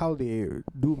lah, like how they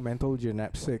do mental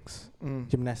gymnastics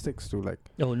to like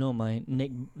Oh no, my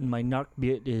narc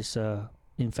beard is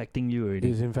infecting you already.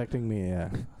 is infecting me. Yeah.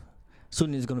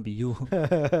 Soon it's gonna be you. You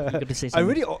got to say I something.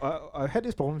 really I had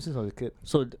this problem since I was a kid.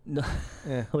 So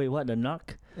Yeah. wait, what the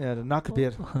narc? Yeah, the narc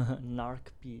beard.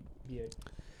 Narc beard.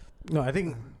 No, I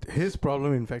think his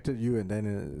problem infected you, and then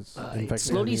it's infecting It's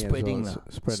slowly me as spreading, well. lah.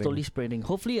 It's spreading. Slowly spreading.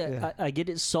 Hopefully, Yeah. I get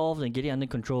it solved and get it under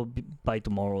control by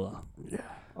tomorrow, lah. Yeah.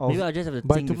 Maybe I just have to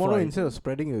By think tomorrow, before. instead of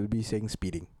spreading, it will be saying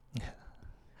speeding.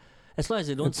 As long as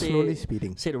they don't It's slowly say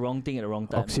speeding. the wrong thing at the wrong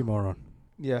time. Oxymoron.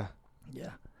 Yeah.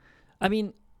 Yeah. I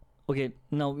mean, okay,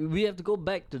 now we have to go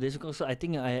back to this because I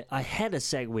think I had a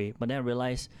segue, but then I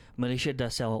realized Malaysia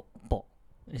does sell pork.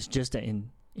 It's just that in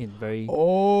very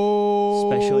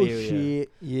special area. Shit.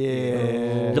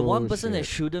 Yeah. the Oh, one person that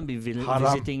shit. shouldn't be Haram.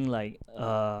 visiting like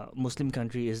Muslim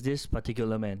country is this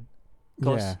particular man.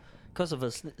 Yeah. Because of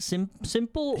a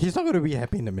simple. He's not going to be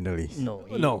happy in the Middle East. No,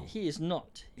 No. he is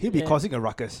not. He'll be Yeah. causing a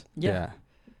ruckus. Yeah.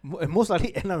 And most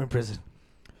likely end up in prison.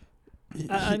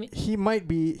 I mean- He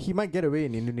might get away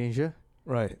in Indonesia.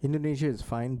 Right. Indonesia is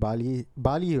fine. Bali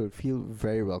will feel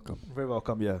very welcome. Very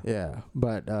welcome, yeah. Yeah,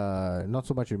 but not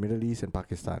so much in Middle East and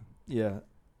Pakistan. Yeah.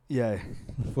 Yeah.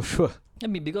 For sure. I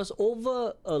mean, because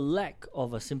over a lack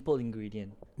of a simple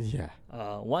ingredient, Yeah.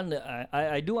 one that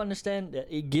I do understand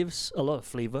that it gives a lot of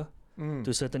flavor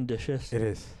to certain dishes, It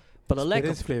is. but a lack It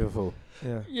of is flavorful.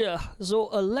 so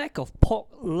a lack of pork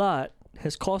lard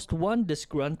has caused one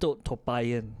disgruntled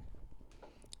Topayan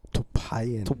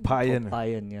Topayan.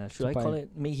 Topayan, yeah. Should I call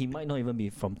Topayan. it? He might not even be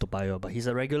from Toa Payoh, but he's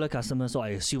a regular customer, so I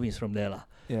assume he's from there, lah.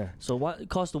 Yeah. So what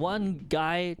caused one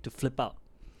guy to flip out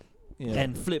Yeah.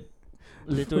 and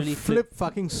literally flip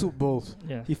fucking soup bowls.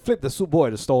 Yeah, he flipped the soup bowl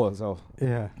at the store himself.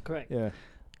 Yeah. correct. Yeah.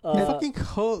 He fucking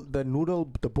hurled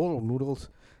the bowl of noodles.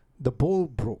 The bowl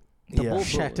broke. The Yeah. bowl broke.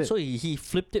 Shattered. So he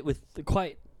flipped it with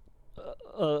quite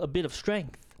a bit of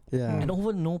strength, Yeah. and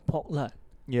over no pork lard,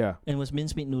 Yeah. and it was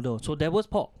mincemeat noodle. So there was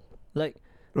pork, like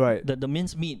Right. the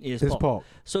mincemeat is It's pork. pork.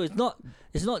 So it's not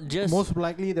just Most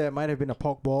likely there might have been a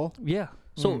pork ball. yeah.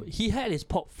 So Mm. he had his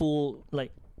pork full,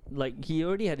 like he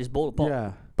already had his bowl of pork,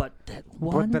 Yeah. but that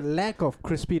one But the lack of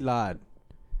crispy lard.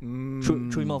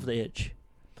 threw him off the edge.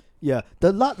 Yeah.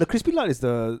 The crispy lard is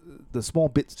the small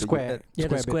bits. that you Square. add- Yeah, the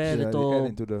bits. square yeah, they little add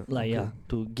into the. like okay.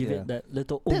 to give Yeah. it that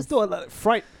little. That's the like,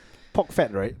 fried pork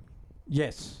fat, right?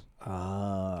 Yes.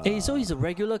 Ah. Hey, so he's a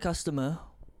regular customer,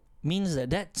 means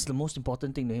that's the most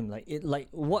important thing to him.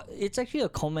 It's actually a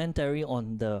commentary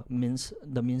on the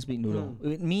mincemeat noodle.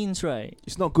 It means right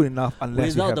It's not good enough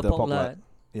unless you without have the the pork pork lard. lard,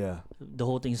 Yeah. the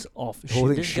whole thing's off. whole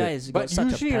thing's This shit. guy has got But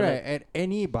such usually, a palate. right, at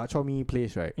any bak chor mee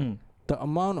place, right, Mm. the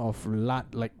amount of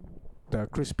lard, like the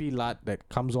crispy lard that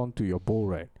comes onto your bowl,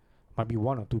 right, might be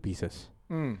 1 or 2 pieces.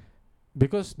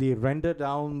 Because they render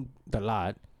down the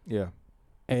lard Yeah.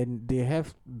 and they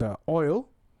have the oil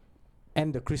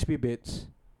and the crispy bits.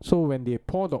 So when they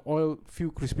pour the oil,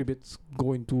 few crispy bits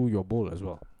go into your bowl as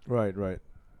well. Right. Right.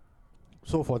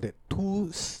 So for the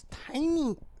 2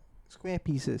 tiny square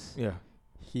pieces, Yeah.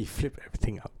 he flipped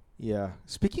everything up. Yeah.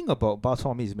 Speaking about bak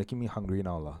chor mee, is making me hungry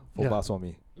now, lah. For Yeah. bak chor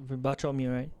mee. Bak chor mee,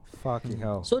 right? Fucking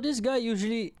hell. So this guy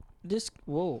usually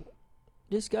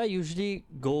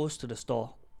goes to the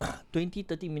store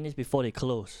 20-30 minutes before they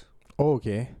close. Oh,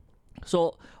 okay.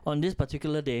 So on this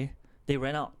particular day, they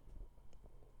ran out.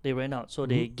 So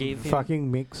they gave him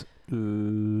Fucking makes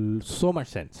so much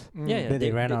sense. yeah, Then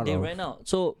they ran out They of- ran out.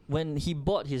 So when he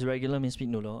bought his regular mincemeat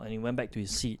noodle and he went back to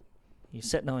his seat, he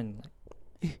sat down and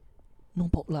no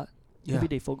pork lard. Yeah. Maybe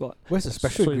they forgot. Where's the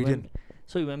special So he ingredient?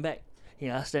 So he went back. He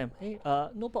asked them, "Hey,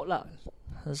 no pork lard."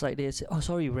 It's like they said, "Oh,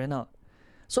 sorry, ran out."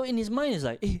 So in his mind, it's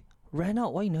like, "Hey, ran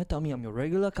out? Why you never tell me? I'm your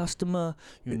regular customer.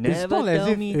 You It's never not as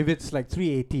tell me." if it's like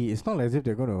 380, it's not as if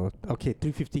they're gonna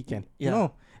 350 can. Yeah.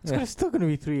 No, it's Yeah. still gonna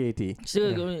be 380.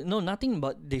 Still Yeah. going, no, nothing.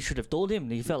 But they should have told him.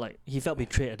 He felt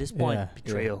betrayed at this point. Yeah.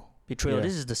 Betrayal. Yeah.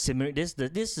 This is the simmering. This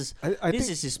is I this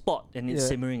think is his spot, and it's yeah,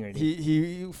 simmering already.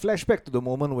 he flashed back to the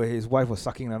moment where his wife was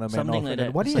sucking another man Something off. like and then,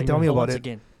 that. why It's didn't you like, tell me oh, about once it?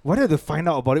 again. Why did I have to find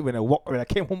out about it when I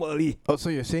came home early? Oh, so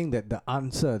you're saying that the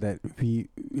answer that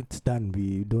it's done,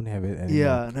 we don't have it anymore.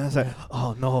 Yeah, and I was like,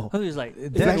 oh no, Oh, he's like,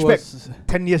 That Flashback. was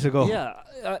 10 years ago.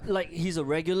 yeah, like he's a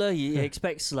regular. He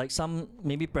expects like some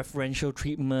maybe preferential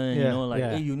treatment. You Yeah, know, like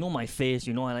yeah. hey, you know my face.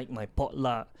 You know I like my pot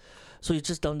lard. So he's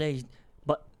just down there.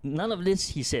 But none of this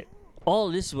he said.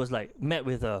 All this was like met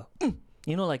with a,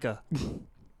 like a.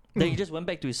 Then he just went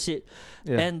back to his seat,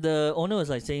 Yeah. and the owner was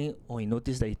like saying, "Oh, he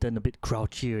noticed that he turned a bit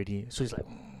crouchy already." So he's like,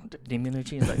 the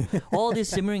immunity is like all this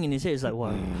simmering in his head is like,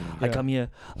 "What? I come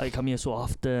here so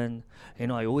often.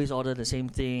 I always order the same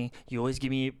thing. You always give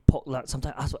me pork lard.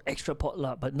 Sometimes I ask for extra pork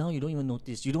lard, but now you don't even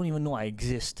notice. You don't even know I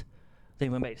exist." Then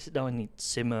he went back, sit down, and he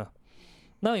simmer.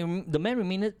 Now the man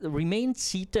remained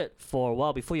seated for a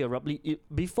while before he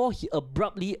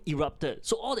abruptly erupted.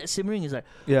 So all that simmering is like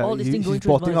Yeah, all this thing going he's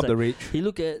through his bottling mind up is the like, rage. he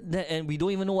look at that, and we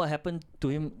don't even know what happened to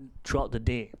him throughout the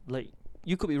day. Like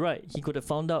you could be right. He could have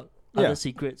found out Yeah. other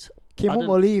secrets. Came home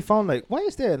other- early, he found like, why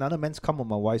is there another man's cum on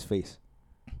my wife's face?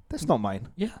 That's not mine.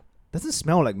 Yeah, Doesn't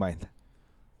smell like mine.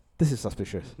 This is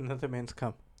suspicious. another man's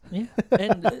come. yeah.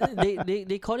 And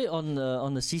they caught it on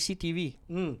the CCTV.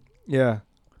 Yeah,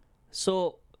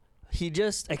 So he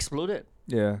just exploded.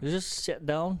 yeah. He just sat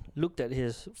down, looked at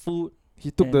his food.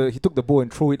 He took the bowl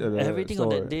and threw it at the Everything on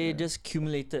store. that day just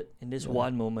accumulated in this Yeah.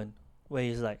 one moment where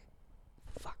he's like,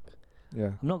 "Fuck,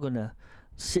 Yeah. I'm not gonna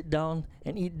sit down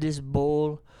and eat this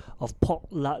bowl of pork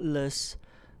lardless."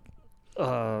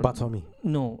 Bak chor mee.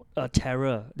 No,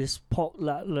 terror. This pork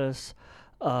lardless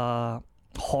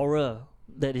horror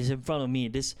that is in front of me.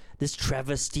 This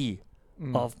travesty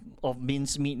Mm. of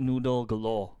mincemeat noodle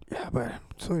galore. Yeah, but I'm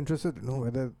so interested to know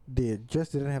whether they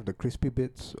just didn't have the crispy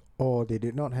bits or they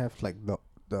did not have like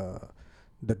the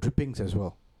drippings as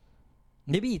well.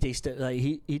 Maybe he tasted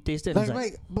he tasted. and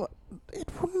he's But it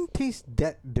wouldn't taste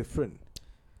that different.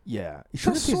 Yeah. It There's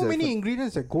shouldn't so taste that many different.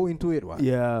 ingredients that go into it. What?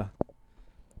 Yeah.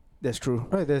 That's true.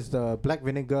 Right, there's the black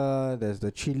vinegar, there's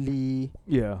the chili,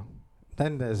 Yeah.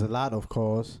 then there's the lard, of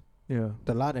course, Yeah.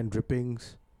 the lard and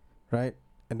drippings, right?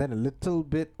 And then a little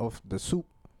bit of the soup,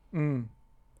 Mm.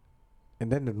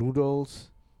 and then the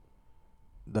noodles,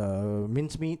 the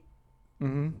mincemeat,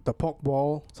 Mm-hmm. the pork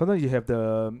ball, Sometimes you have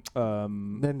the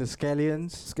then the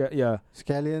scallions,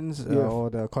 Yeah. or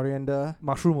the coriander,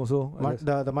 mushroom also. I guess.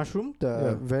 the mushroom, the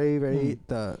Yeah. very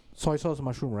the soy sauce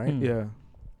mushroom, right? Mm. Yeah.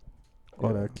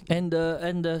 Or Yeah.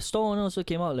 And the store owner also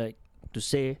came out like to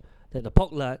say that the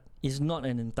pork lard is not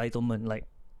an entitlement. Like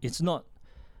it's not.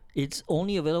 It's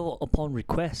only available upon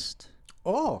request.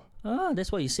 Oh,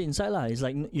 That's what you say inside lah. It's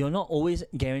like you're not always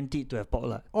guaranteed to have pork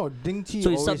lard. Ding Chi. So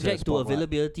it's always has subject to pork lard.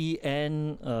 availability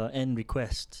and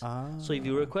request. So if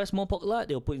you request more pork lard,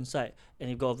 they'll put inside, and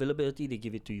if got availability, they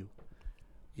give it to you.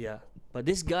 Yeah, but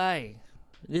this guy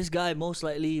most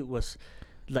likely was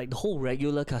like the whole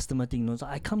regular customer thing. So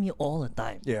I come here all the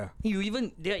time. Yeah.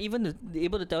 They're even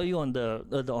able to tell you on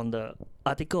the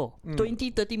article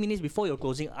 20-30 minutes before your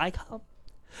closing. I come.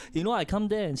 I come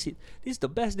there and sit. This is the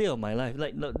best day of my life.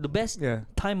 Like the best Yeah.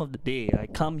 time of the day. I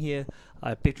come here.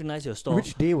 I patronize your store.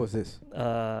 Which day was this?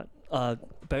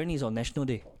 Apparently it's on National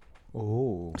Day.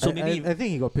 Oh. So I maybe think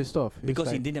he got pissed off He's because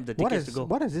he like, didn't have the what tickets has to go.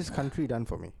 what has this country done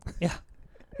for me? Yeah.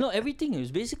 No, everything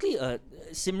is basically a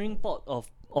simmering pot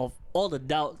of all the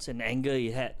doubts and anger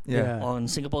he had Yeah. on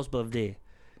Singapore's birthday.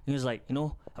 He was like, I'm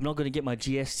not going to get my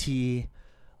GST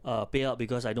payout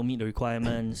because I don't meet the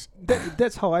requirements.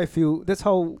 That's how I feel. That's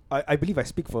how I believe I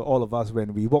speak for all of us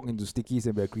when we walk into Stickies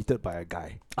and we're greeted by a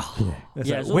guy. It's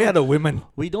Yeah, like, so where are the women?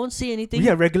 We don't say anything. We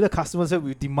are regular customers and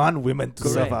we demand women to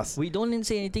serve Correct. us. We don't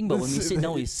say anything, but when we sit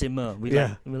down, we simmer.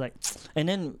 Yeah. We're like, and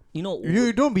then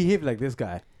You don't behave like this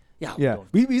guy. yeah, Yeah.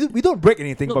 we don't. We don't break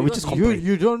anything, No, but we because just you- complain.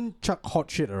 You don't chuck hot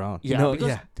shit around. Yeah, know, because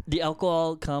yeah. the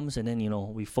alcohol comes and then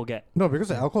we forget. No, because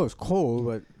the alcohol is cold,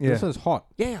 but Yeah. this one's hot.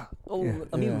 Yeah. Oh, Yeah.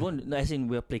 I mean, Yeah. we won't. As in,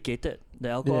 we're placated. The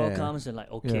alcohol Yeah. comes and like,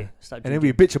 Yeah. start. And then we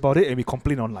drinking. bitch about it and we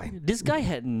complain online. This guy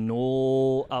had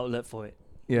no outlet for it.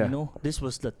 Yeah. This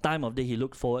was the time of day he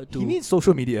looked forward to. He needs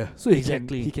social media so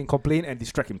Exactly. he can complain and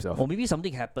distract himself. or maybe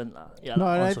something happened lah. Yeah, No,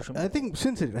 lah, on and social I media. think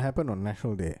since it happened on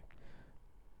National Day,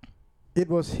 it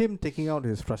was him taking out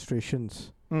his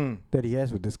frustrations that he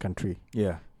has with this country.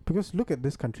 Yeah. Because look at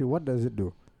this country, what does it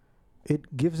do?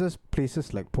 It gives us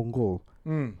places like Punggol,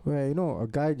 where a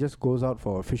guy just goes out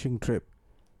for a fishing trip,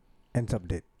 ends up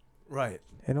dead. Right.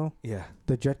 The Yeah.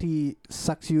 jetty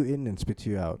sucks you in and spits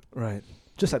you out, Right.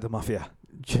 Just like the mafia.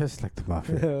 just like the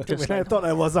mafia. Just when I like- thought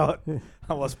I was out,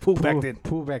 I was pulled back in.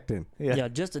 Pull back in. Yeah,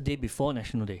 just the day before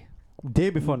National Day.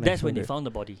 Day before National That's when Day. they found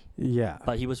the body. Yeah.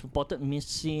 But he was reported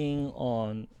missing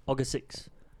on August 6th.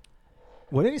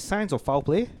 Were there any signs of foul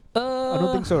play? I don't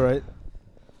Uh, think so, right?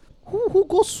 Who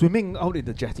goes swimming out in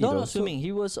the jetty No, though? not swimming.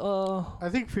 He was I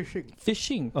think fishing.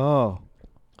 fishing. Oh,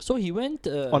 So he went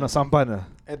on a sampan.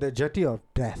 At the jetty of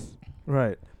death.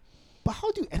 Right. But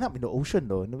how do you end up in the ocean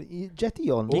though? No,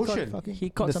 jetty on He Ocean. fucking he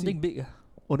in caught the something sea. big.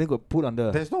 Oh, they got put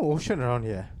under. There's no ocean around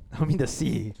here. I mean the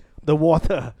sea, the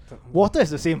water. Water is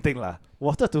the same thing lah.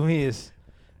 Water to me is,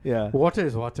 yeah. Water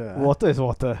is water. Water is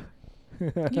water.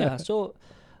 Yeah, so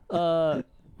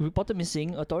reported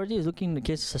missing. Authority is looking into the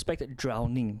case suspected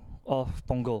drowning of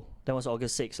Punggol. That was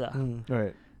August 6th. Mm.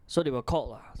 Right. So they were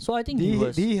caught. So I think Do he you,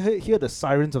 was. do you hear the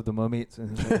sirens of the mermaids?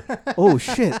 And it's like, oh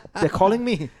shit, they're calling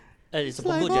me. It's a It's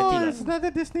like, Punggol oh, jetty. it's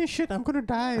another Disney shit. I'm gonna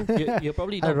die. You're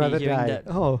probably I'd not rather be hearing die. that.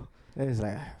 Oh. And it's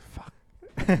like, fuck.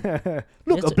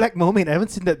 Look, That's a black mermaid. I haven't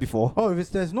seen that before. Oh,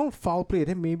 if there's no foul play,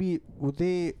 then maybe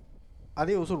are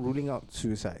they also ruling out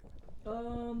suicide?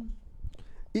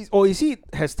 Is he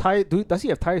has tie? Does he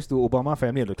have ties to Obama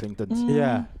family or the Clintons? Mm.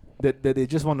 Yeah. That they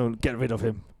just want to get rid of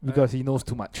him because he knows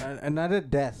too much. Another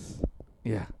death.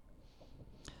 Yeah.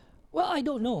 Well, I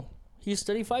don't know. He's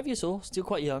 35 years old, still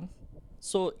quite young.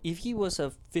 So if he was a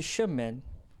fisherman,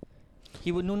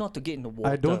 he would know not to get in the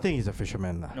water. I don't think he's a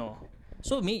fisherman. Lah. No.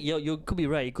 So you could be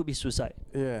right. It could be suicide.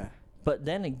 Yeah. But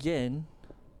then again,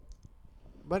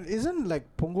 But isn't like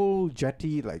Punggol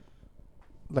Jetty like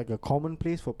a common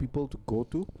place for people to go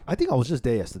to? I think I was just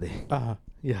there yesterday.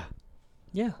 Yeah.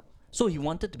 yeah. So he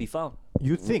wanted to be found.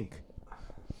 You think?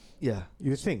 Yeah.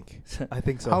 You think? I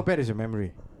think so. How bad is your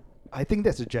memory? I think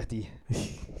that's a jetty.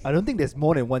 I don't think there's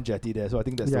more than one jetty there, so I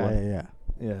think that's the yeah, one. yeah, yeah.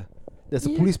 Yeah. There's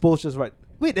a Yeah. police post just right.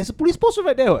 Wait, there's a police post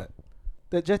right there. What?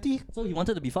 That jetty? So he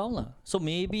wanted to be found lah. So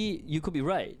maybe you could be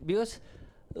right because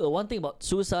one thing about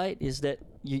suicide is that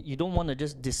you don't want to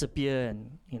just disappear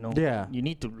and Yeah. you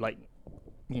need to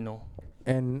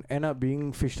And end up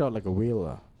being fished out like a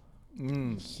whale.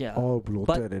 yeah. All bloated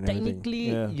But and everything.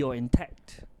 technically Yeah. you're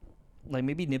intact. Like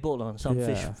maybe nibbled on some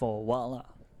fish Yeah. for a while lah.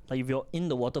 Like if you're in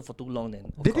the water for too long, then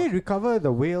of Did they course. recover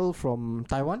the whale from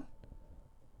Taiwan?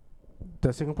 The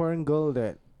Singaporean girl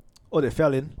that Oh, they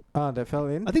fell in. that fell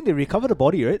in? I think they recovered the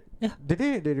body, right? Did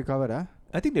they recover that?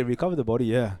 I think they recovered the body,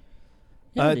 yeah.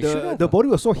 Yeah, they should have. the body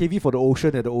was so heavy for the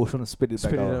ocean that the ocean spit it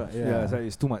Spit back it out. out, yeah. It's, like,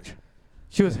 it's too much.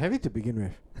 She was heavy to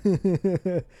begin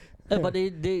with. But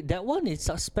they that one is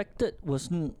suspected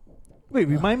wasn't. Wait,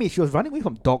 remind me, she was running away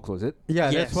from dogs, was it? Yeah,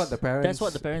 Yes. that's what the parents. That's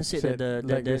what the parents said, that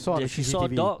like they saw on the she saw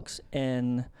CCTV. dogs,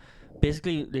 and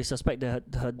basically they suspect that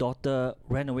her daughter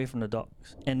ran away from the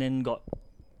dogs and then got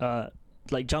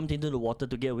like jumped into the water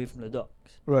to get away from the dogs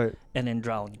Right. and then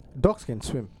drowned. Dogs can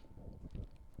swim.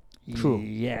 True.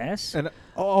 Yes. And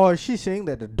Oh, is she saying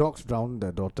that the dogs drowned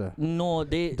the daughter? No,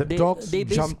 The they dogs they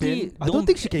jumped basically in. I don't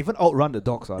think she can even outrun the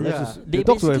dogs. Let's Yeah. just, they the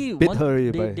dogs would basically have bit want, her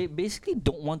already by. they basically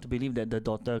don't want to believe that the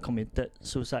daughter committed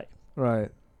suicide, Right.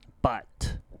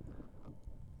 but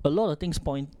a lot of things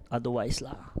point otherwise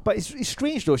lah. But it's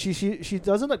strange though. She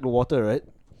doesn't like the water, right?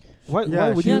 Why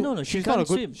would Yeah, you? no, she she's not can't a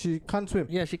good. swim. She can't swim.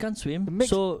 Yeah, she can't swim. It makes-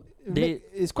 So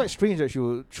It's quite strange that she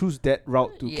would choose that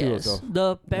route to kill yes, herself.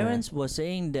 the parents were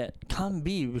saying that can't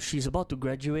be. She's about to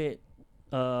graduate,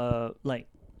 like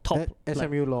top. like,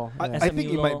 SMU law. I, yeah. I think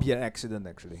it SMU might law. be an accident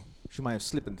actually. She might have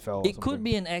slipped and fell. or it could something.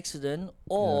 be an accident,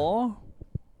 or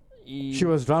She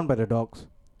was drowned by the dogs.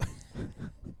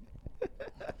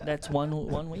 That's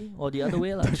one way, or the other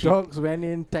way lah. The dogs went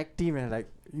in, tag team, and like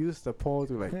used the paw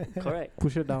to like Correct.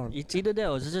 push her down. It's either that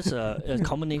or it's just a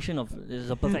combination of. It's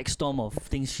a perfect storm of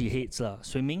things she hates lah: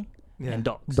 swimming Yeah. and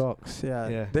dogs. Dogs, yeah.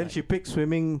 Yeah. Then she picked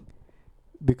swimming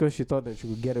because she thought that she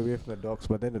would get away from the dogs,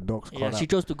 but then the dogs Yeah, caught she up.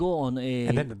 chose to go on a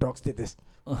And then the dogs did this.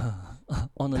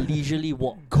 on a leisurely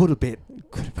walk. Go to bed.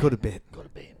 Go to bed. Go to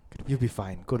bed. You'll be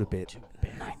fine. Go to bed.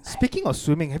 Night. Speaking of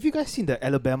swimming, have you guys seen the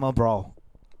Alabama brawl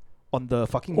on the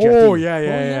fucking jetty? Oh yeah, Oh, yeah,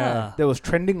 yeah. yeah. That was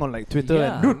trending on like Twitter.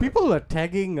 Yeah. And Dude, people were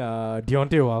tagging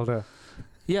Deontay Wilder.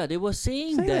 Yeah, they were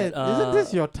saying Saying that. that, isn't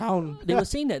this your town? They were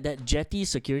saying that jetty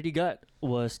security guard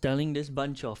was telling this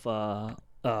bunch of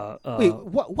wait,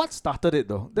 what started it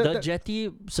though? the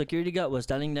jetty security guard was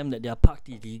telling them that they are parked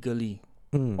illegally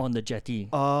on the jetty.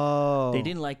 Oh, They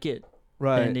didn't like it,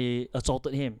 right. and they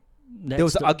assaulted him. There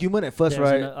was an argument at first, There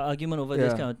was right? an argument over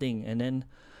this Yeah. kind of thing, and then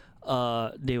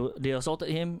they assaulted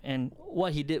him, and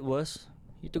what he did was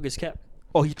he took his cap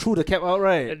Oh, he threw the cap out, and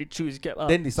right? he threw his cap up.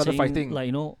 Then they started saying, fighting.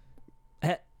 Like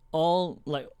had all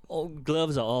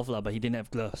gloves are off lah, but he didn't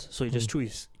have gloves, so he just threw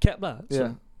his cap lah.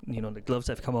 Yeah. So the gloves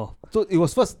have come off. So it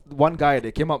was first one guy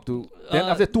that came up to. Then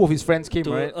after two of his friends came,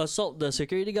 To right? assault the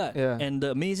security guard. Yeah. And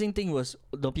the amazing thing was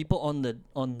the people on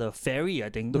the ferry, I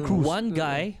think. The cruise. One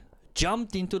guy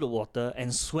jumped into the water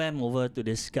and swam over to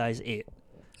this guy's aid.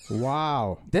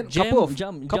 Wow. Then couple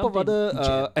of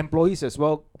other employees as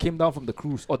well came down from the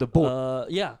cruise or the boat.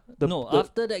 Yeah. The-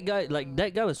 After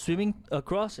that guy was swimming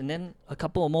across, and then a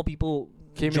couple of more people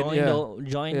Came in,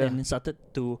 joined Yeah. and started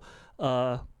to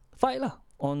fight lah.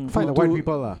 Fight the white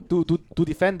people lah. to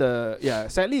defend the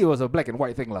sadly it was a black and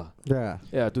white thing lah.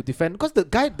 Yeah. To defend because the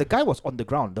guy was on the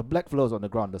ground, the black fellow was on the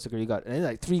ground, the security guard, and then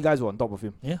like three guys were on top of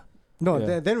him. Yeah. No,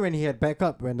 Yeah. then when he had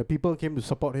backup, when the people came to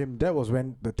support him, that was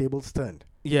when the tables turned.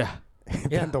 Yeah.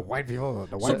 Yeah. Then the white people,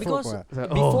 the So white folk because were. It's like,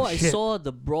 before oh, I shit. saw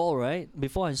the brawl, right?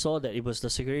 Before I saw that it was the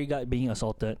security guard being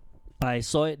assaulted, I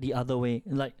saw it the other way.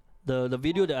 Like the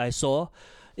video that I saw,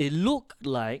 it looked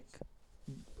like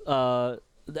the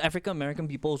African American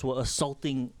peoples were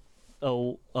assaulting a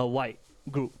white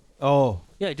group. Oh.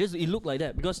 Yeah, it looked like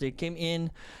that because they came in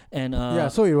and Yeah,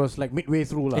 so it was like midway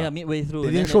through lah. yeah, midway through.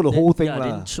 They and didn't then show the whole thing Yeah, lah.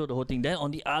 didn't show the whole thing. Then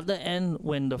on the other end,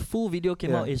 when the full video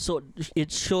came Yeah. out, it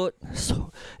showed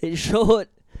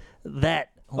that.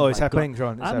 Oh, it's my God. happening,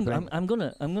 John. It's happening.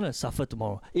 I'm gonna suffer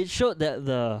tomorrow. It showed that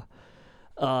the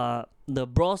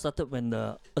brawl started when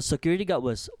a security guard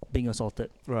was being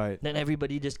assaulted. Right. Then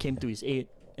everybody just came to his aid,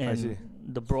 and see.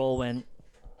 the brawl went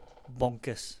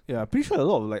bonkers. Yeah, pretty sure a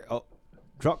lot of like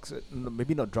drugs,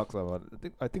 maybe not drugs, but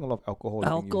I think a lot of alcohol. is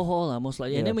being used. Alcohol, most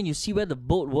likely. And Yeah. then when you see where the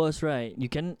boat was, right, you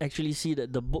can actually see that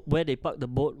where they parked the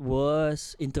boat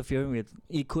was interfering with.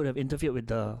 It could have interfered with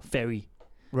the ferry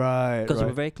Right. because they were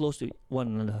Right. very close to one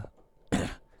another.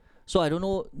 So I don't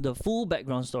know the full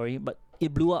background story, but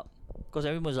it blew up because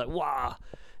everyone was like, "Wow,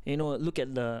 look at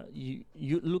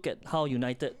you look at how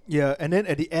united." Yeah, and then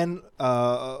at the end,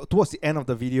 towards the end of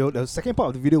the video, the second part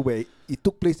of the video where it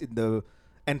took place in the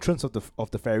entrance of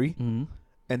the ferry, Mm-hmm.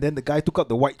 and then the guy took up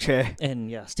the white chair, And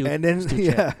yeah, still, and then still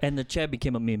yeah. chair. And the chair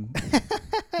became a meme.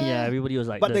 Yeah, everybody was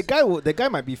like, But the this. guy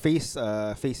might be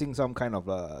facing some kind of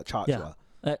charge Yeah.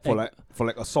 lah, for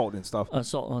like assault and stuff.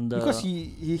 assault on the Because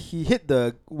he hit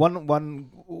the one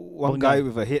guy guy.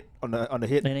 with a hit on the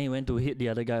head. and then he went to hit the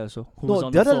other guy also who was No,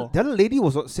 on the the floor. other lady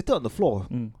was sitting on the floor,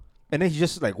 Mm. and then he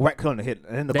just like whacked her on the head,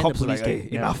 and then the Then cops the were like, police "Hey,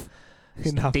 came, yeah. enough,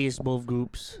 enough." Tased both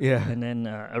groups. Yeah. And then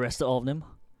arrested all of them.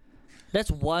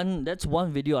 That's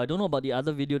one video. I don't know about the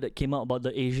other video that came out about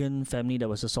the Asian family that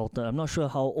was assaulted. I'm not sure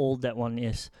how old that one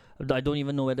is. I don't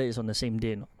even know whether it's on the same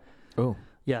day. No? Oh.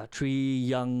 Yeah, 3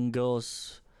 young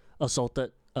girls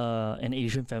assaulted an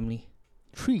Asian family.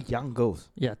 3 young girls.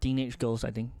 Yeah, teenage girls,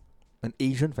 I think. An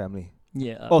Asian family.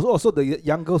 Yeah. Also the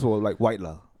young girls were like white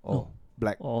lah. Or No.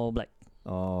 black. All black.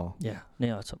 Oh. Yeah.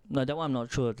 So, no, that one I'm not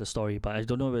sure of the story, but I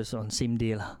don't know if it's on the same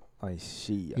day lah. I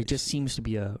see. It just seems to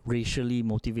be a racially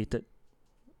motivated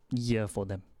year for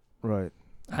them. Right.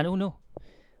 I don't know.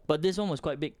 But this one was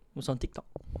quite big. It was on TikTok.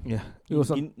 Yeah. It was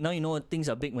on Now you know things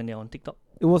are big when they're on TikTok.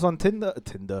 It was on Tinder.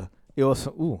 It was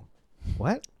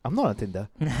what? I'm not on Tinder.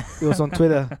 It was on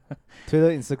Twitter.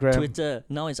 Instagram. Twitter.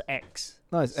 Now it's X.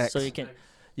 No, it's X. So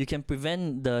you can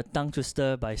prevent the tongue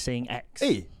twister by saying X.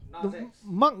 Hey,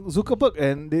 Mark Zuckerberg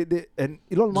and they and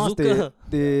Elon Musk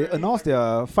they announced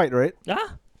their fight, right?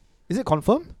 Ah? Is it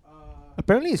confirmed?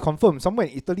 Apparently it's confirmed somewhere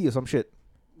in Italy or some shit.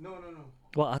 No.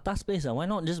 Well, atas place. Why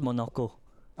not just Monaco?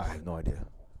 I have no idea.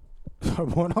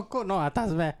 Monaco, no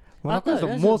atas man. Monaco is the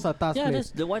that's most atas Yeah,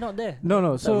 place. why not there? No.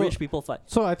 The So rich people fight.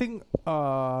 So I think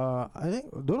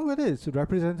don't know whether it's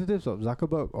representatives of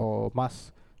Zuckerberg or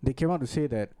Musk. They came out to say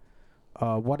that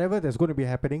whatever that's going to be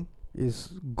happening is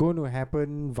going to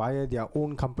happen via their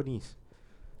own companies.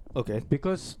 Okay.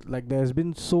 Because like there's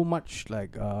been so much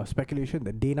like speculation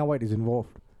that Dana White is involved.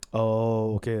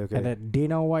 Oh, okay. And that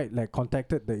Dana White like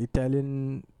contacted the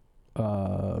Italian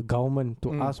government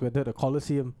to ask whether the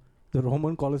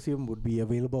Roman Colosseum would be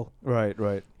available. Right.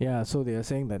 Yeah, so they are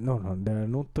saying that no, there are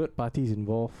no third parties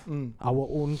involved. Our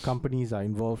own companies are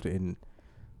involved in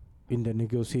the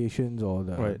negotiations or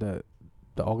the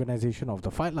organization of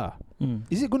the fight lah.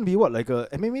 Is it going to be what, like a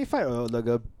MMA fight or like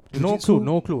a No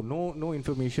jiu-jitsu? clue, no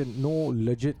information, no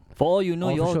legit. For all you know,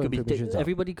 you all official could be information's out.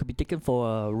 everybody could be taken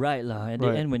for a ride lah. At the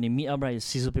Right. end, when they meet up, right, it's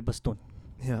scissor paper stone.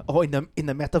 Yeah. Or in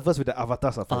the metaverse with the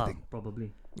avatars are fighting.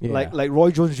 Probably. Yeah. Like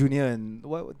Roy Jones Jr. and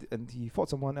he fought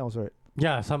someone else, right?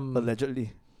 yeah, some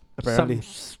Allegedly. Apparently.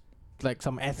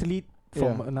 some athlete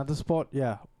from Yeah. another sport.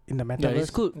 Yeah, in the Yeah, metaverse. this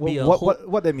could be a What whole.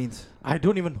 what that means? I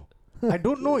don't even know. I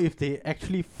don't know if they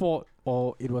actually fought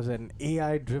or it was an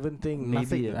AI driven thing.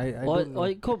 Maybe, Nothing. I or don't know.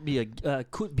 it could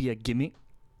be a gimmick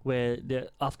where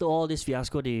after all this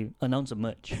fiasco they announce a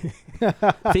merge.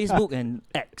 Facebook and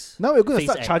X. Now we're going to Face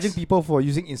start charging X. people for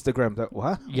using Instagram. Like,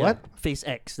 what? Yeah, What? Face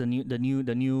X, the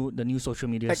new social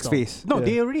media X store. face. No, Yeah.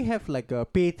 they already have like a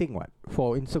pay thing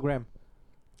for Instagram.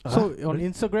 So on Really?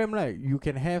 Instagram, like you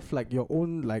can have like your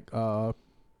own like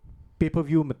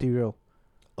pay-per-view material.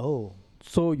 Oh.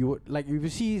 So you would like if you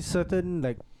see certain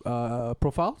like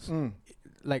profiles,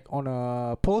 like on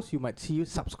a post, you might see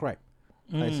subscribe.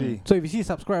 I see. So if you see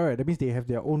subscribe, right, that means they have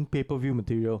their own pay-per-view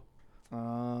material.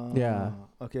 Yeah.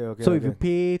 Okay. So if you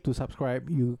pay to subscribe,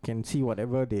 you can see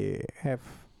whatever they have.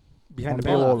 behind the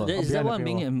on paywall, the- lah. Is that Behind the what I'm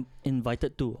being paywall.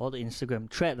 invited to? All the Instagram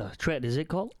Thread is it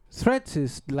called? Threads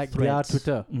is like their Threads.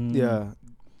 Twitter. Yeah.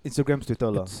 Instagram's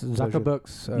Twitter lah. It's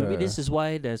Zuckerberg's. Maybe this is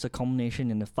why there's a combination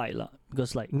in the fight lah.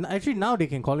 Because like Actually, now they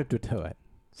can call it Twitter, right?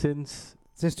 Since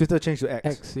Since Twitter changed to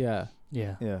X. X, yeah.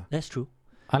 Yeah. that's true.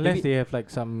 Unless Maybe- they have like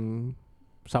some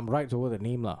rights over the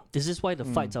name lah. This is why the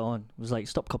fights are on. It was like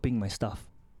stop copying my stuff.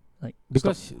 Like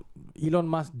Because Elon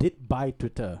Musk did buy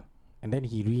Twitter, and then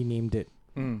he renamed it.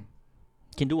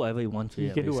 can do whatever he wants. He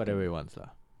with it, can do basically. whatever he wants lah.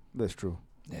 That's true.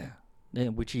 Yeah.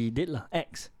 Which he did lah.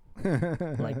 X.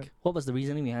 Like what was the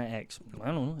reasoning behind X?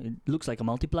 I don't know. It looks like a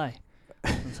multiply.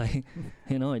 It's like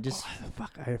it just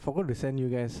Fuck, I forgot to send you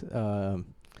guys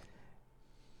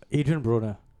Adrian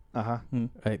Broner,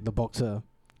 right, the boxer.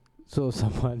 So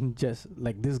someone just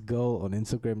like this girl on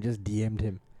Instagram just DM'd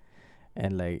him,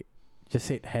 and like just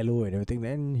said hello and everything.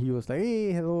 Then he was like,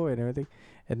 hey, hello and everything,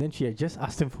 and then she had just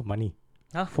asked him for money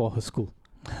for her school.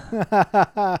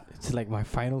 It's like my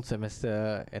final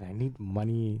semester and I need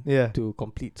money Yeah. to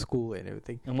complete school and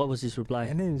everything. And what was his reply?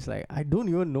 And then it's like, I don't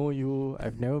even know you.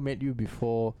 I've never met you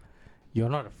before. You're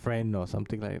not a friend or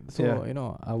something like that. So,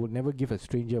 Yeah. I would never give a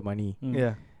stranger money.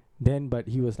 Yeah. Then, but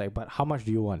he was like, but how much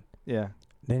do you want? Yeah.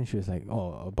 Then she was like,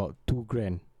 oh, about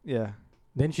 $2,000. Yeah.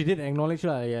 Then she did acknowledge,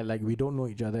 like we don't know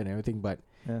each other and everything, but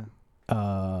Yeah.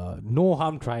 no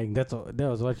harm trying. That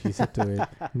was what she said to it.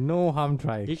 No harm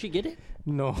trying. Did she get it?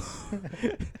 No.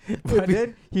 But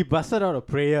then he busted out a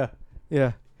prayer.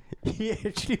 Yeah. He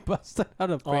actually busted out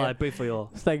a Oh, prayer. I pray for you all.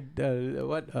 It's like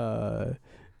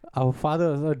our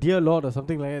Father, dear Lord, or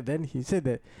something like that. Then he said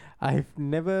that I've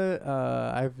never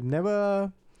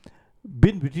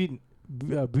been between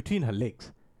her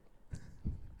legs.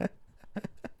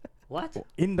 What?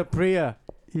 In the prayer,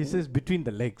 he says between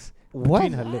the legs. What?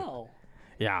 Between her legs. Wow.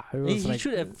 Yeah, it He, was he like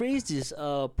should have phrased his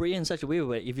prayer in such a way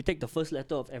where if you take the first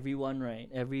letter of everyone, right,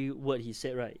 every word he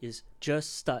said, right, is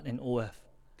just start an OF.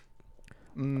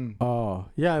 Oh,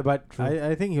 yeah, but True.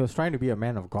 I think he was trying to be a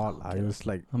man of God. Lah. He was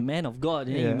like A man of God,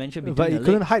 and then you mentioned between but he the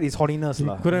couldn't legs. hide his horniness, he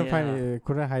lah. couldn't Yeah. find it,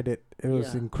 couldn't hide it. It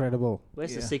was Yeah. incredible.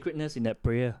 Where's the Yeah. sacredness in that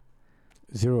prayer?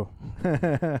 Zero.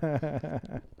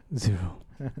 Zero.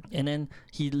 And then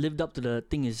he lived up to the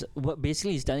thing is what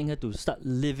basically he's telling her to start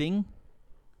living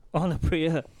on a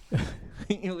prayer.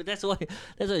 That's why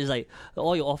it's like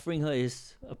all you're offering her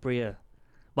is a prayer.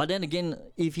 But then again,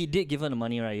 if he did give her the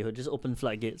money, right, he would just open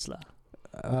floodgates lah.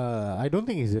 I don't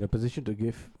think he's in a position to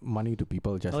give money to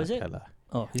people just Oh, like is it? that. Lah.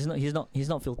 Oh, he's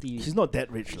not filthy. He's not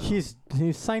that rich, lah. He's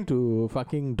signed to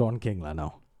fucking Don King lah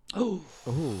now. Oh,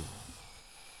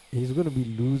 He's gonna be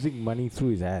losing money through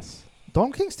his ass.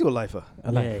 Don King's still alive, yeah,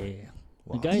 Alive. yeah, yeah.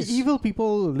 Wow. The guy is Evil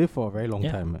people live for a very long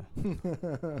Yeah. time.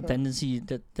 tendency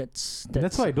that's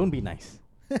That's why don't be nice.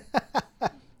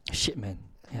 shit, man.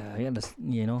 Yeah, yeah,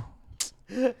 you know,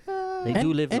 they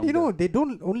do live. And you know, longer. they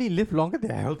don't only live longer,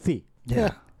 they're healthy.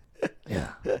 yeah, yeah.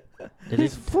 They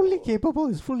He's live fully capable,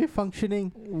 he's fully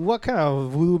functioning. What kind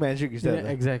of voodoo magic is that? Yeah, lah?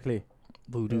 exactly.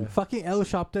 voodoo. Fucking Al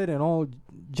Sharpton and all,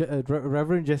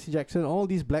 Reverend Jesse Jackson, all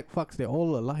these black fucks, they're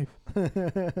all alive.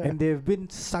 And they've been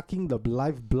sucking the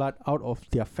life blood out of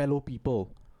their fellow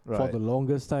people for Right. the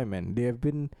longest time, and they have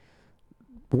been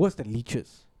worse than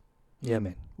leeches. Yeah,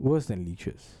 man. Worse than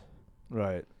leeches.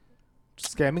 Right.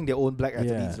 Scamming their own black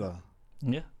athletes, Yeah. lah.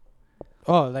 Yeah.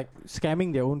 Oh, like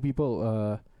scamming their own people.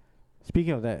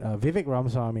 Speaking of that, Vivek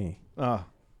Ramaswamy. Ah,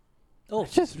 Oh, I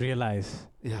just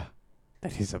realized yeah.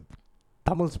 that he's a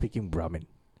Tamil-speaking Brahmin.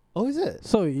 Oh, is it?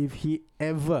 So if he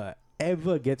ever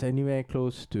gets anywhere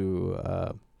close to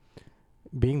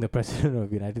being the president of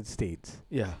the United States,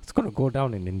 Yeah. it's gonna go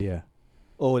down in India.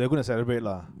 Oh, they're gonna celebrate,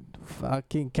 lah.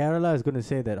 Fucking Kerala is gonna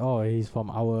say that, oh, he's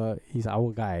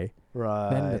our guy. Right.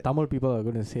 Then the Tamil people are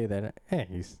gonna say that,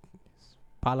 he's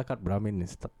Palakkad Brahmin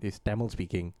is Tamil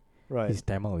speaking. right. He's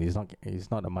Tamil. He's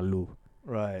not a Mallu.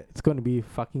 Right. It's gonna be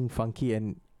fucking funky,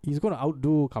 and he's gonna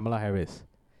outdo Kamala Harris.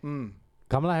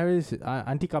 Kamala Harris,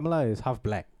 Auntie Kamala is half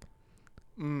black.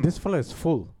 This fella is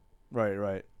full, Right.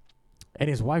 Right. and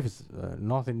his wife is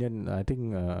North Indian. I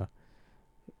think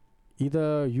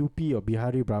either UP or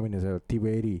Bihari Brahmin is a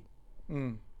Tiwari,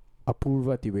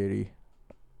 Apurva Tiwari.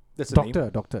 That's the name.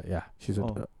 Doctor. Yeah, she's a.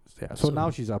 Oh. Yeah. So So- now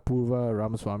she's Apurva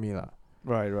Ramaswamy lah.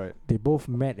 Right. Right. They both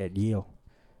met at Yale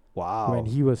Wow. when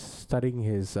he was studying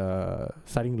his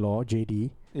studying law, JD,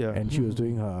 yeah. and she was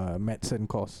doing her medicine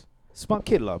course. Smart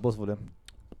kid, lah. Both of them.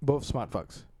 Both smart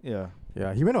fucks. Yeah.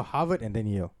 Yeah, he went to Harvard and then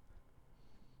Yale.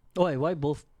 oh, why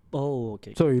both? Oh,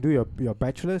 okay. So you do your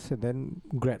bachelor's and then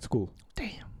grad school.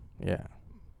 Damn. Yeah.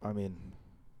 I mean,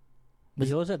 But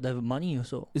you also have the money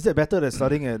also. is that better than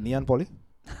studying at Ngee Ann Poly?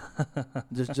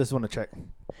 just want to check.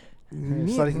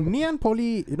 Studying- Ngee Ann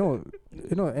Poly, you know,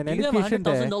 an Do you have education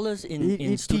there. $100,000 in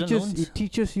It student teaches loans? it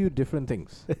teaches you different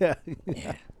things. yeah.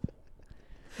 Yeah.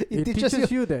 It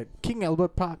teaches you that King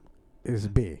Albert Park is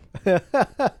Bay.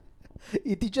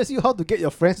 It teaches you how to get your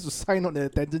friends to sign on the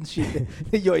attendance sheet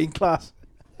that you're in class.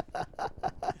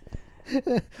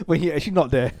 When you're actually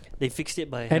not there. They fixed it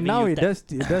by And having now you it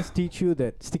tap. does teach you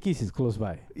that Stickies is close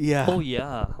by. Yeah. Oh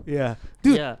yeah. Yeah.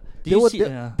 Dude, yeah. Do there you were see?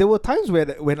 there were times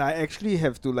when I actually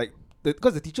have to like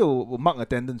because the teacher will mark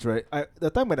attendance, right? The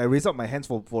time when I raise up my hands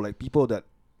for like people that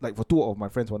like for two of my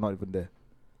friends were not even there.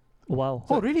 Wow.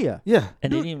 Oh really? Yeah. Yeah.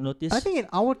 And they Dude, didn't even notice. I think in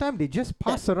our time they just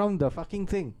pass around the fucking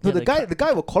thing. No, Yeah, the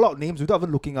guy will call out names without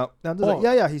even looking up. And I'm just Oh.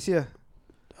 like, yeah, he's here.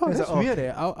 Oh, It's that's like, oh,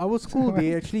 weird. Our school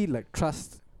they actually like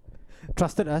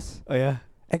trusted us, Oh yeah.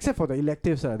 except for the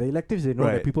electives. The electives they know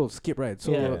Right. that people skip, right?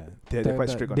 So Yeah. They're quite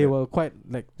strict on they that. were quite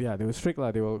like they were strict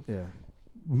they will Yeah.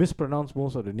 mispronounce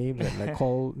most of the names and like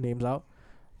call names out.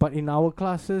 But in our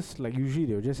classes, like usually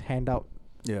they will just hand out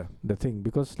Yeah. the thing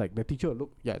because like the teacher will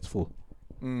look, yeah, it's full.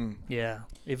 yeah.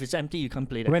 If it's empty, you can't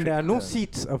play that. When trick. there are no Yeah.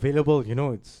 seats available,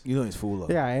 it's You know it's full.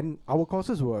 yeah. And our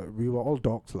courses we were all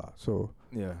dogs lah, so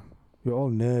Yeah. we were all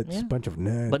nerds, Yeah. bunch of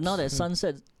nerds. But now that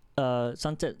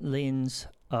Sunset Lane's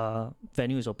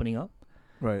venue is opening up,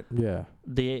 yeah,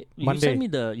 you Monday.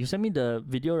 sent me the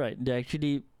video, right? They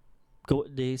actually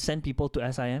they send people to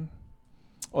SIM.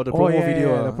 Or the Oh, promo yeah, video.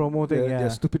 yeah, the promo thing, Their yeah.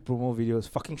 stupid promo videos.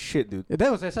 Fucking shit, dude.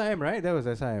 that was SIM, right? That was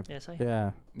SIM. SIM.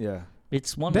 Yeah, Yeah.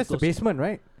 It's one. that's the of those, basement,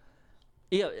 right?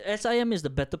 Yeah, SIM is the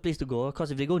better place to go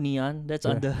because if they go Neon, that's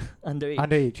Yeah. underage.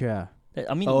 Underage, yeah.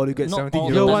 I mean, Oh, you get not 17 all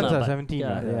year the Year olds time ones lah, are but 17,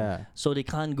 yeah. right? Yeah. So they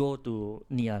can't go to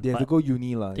Neon. They have to but go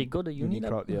uni lah. they go to uni. lah.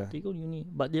 crowd, yeah. They go uni,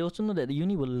 but they also know that the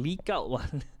uni will leak out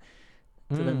one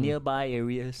to the Mm. nearby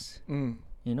areas. Mm.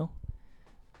 You know,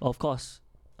 of course,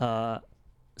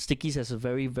 Stickies has a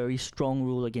very, very strong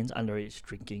rule against underage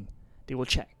drinking. They will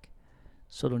check.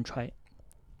 So don't try it.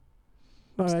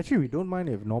 No, actually, we don't mind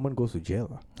if Norman goes to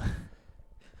jail.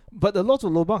 But the laws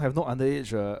of Lobang have no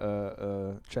underage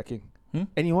checking.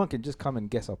 Anyone can just come and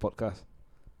guess our podcast.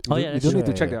 Oh, you yeah, don't that's need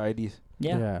to true. check Yeah, their IDs.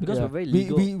 Yeah, because Yeah. we're very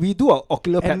legal. We do our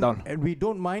ocular pat down. And we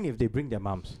don't mind if they bring their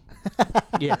mums.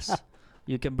 Yes.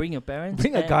 You can bring your parents.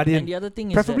 Bring a and, guardian. And the other thing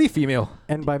is Preferably female.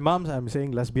 And by mums, I'm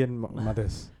saying lesbian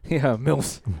mothers. Yeah,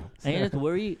 MILFs. and you don't have to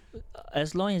worry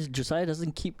as long as Josiah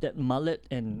doesn't keep that mullet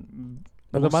and.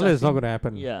 But the mullet is not mustache going to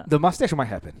happen. thing. Yeah. The mustache might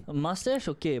happen. A mustache,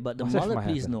 okay, but the Mustache mullet, might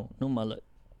please, happen. no mullet.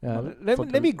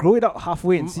 Let me grow it out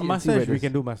halfway and see. and see Mustache, where we this-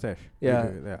 can do mustache. Yeah.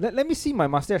 We do, yeah. Let me see my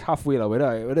mustache halfway,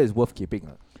 whether it's worth keeping.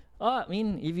 I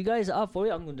mean, if you guys are up for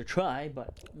it, I'm going to try, but.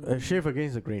 Shave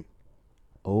against the grain.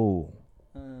 Oh.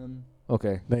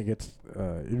 Okay. Then it gets,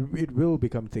 it will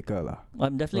become thicker lah.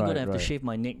 I'm definitely going to Right, have to right. shave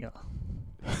my neck.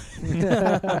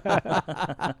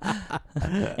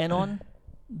 And on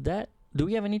that, do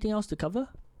we have anything else to cover?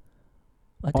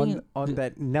 I think On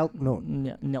that Nelk note.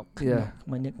 Nelk. Yeah.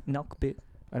 My Nelk bit.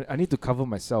 I need to cover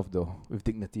myself though with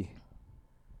dignity.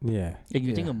 Yeah. And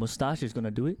you think Yeah. a mustache is going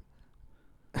to do it?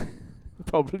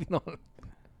 Probably not.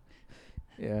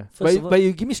 Yeah. First of all- But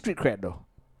you give me street cred though.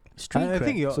 Street I cred.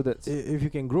 think So that's if you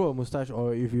can grow a mustache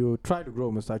or if you try to grow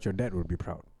a mustache, your dad would be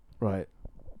proud. right.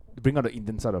 Bring out the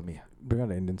Indian side of me. Bring out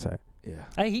the Indian side.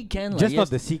 Yeah. He can. Just he not has-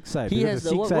 the Sikh side. He because has the the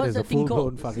Sikh what, side what's is a that thing full called?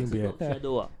 blown The fucking 6 beard. o'clock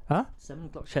shadow. Huh? 7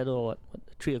 o'clock shadow or what?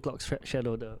 3 o'clock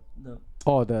shadow. The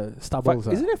Oh, the stubbles.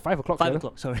 Isn't it 5 o'clock? 5 Shadow?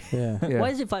 o'clock. Sorry. Yeah. Yeah. Why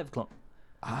is it 5 o'clock?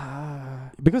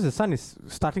 Because the sun is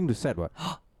starting to set. What?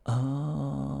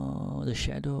 Oh, the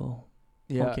shadow.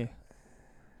 Yeah. Okay.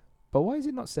 But why is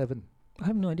it not 7? I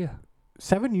have no idea.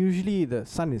 7 usually the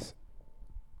sun is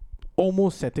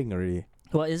almost setting already.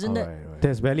 Well, isn't that? Right.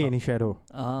 There's barely any shadow.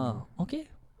 Okay.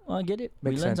 I get it.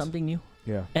 Makes we learned sense. something new.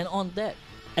 Yeah. And on that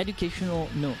educational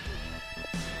note.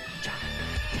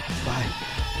 Bye.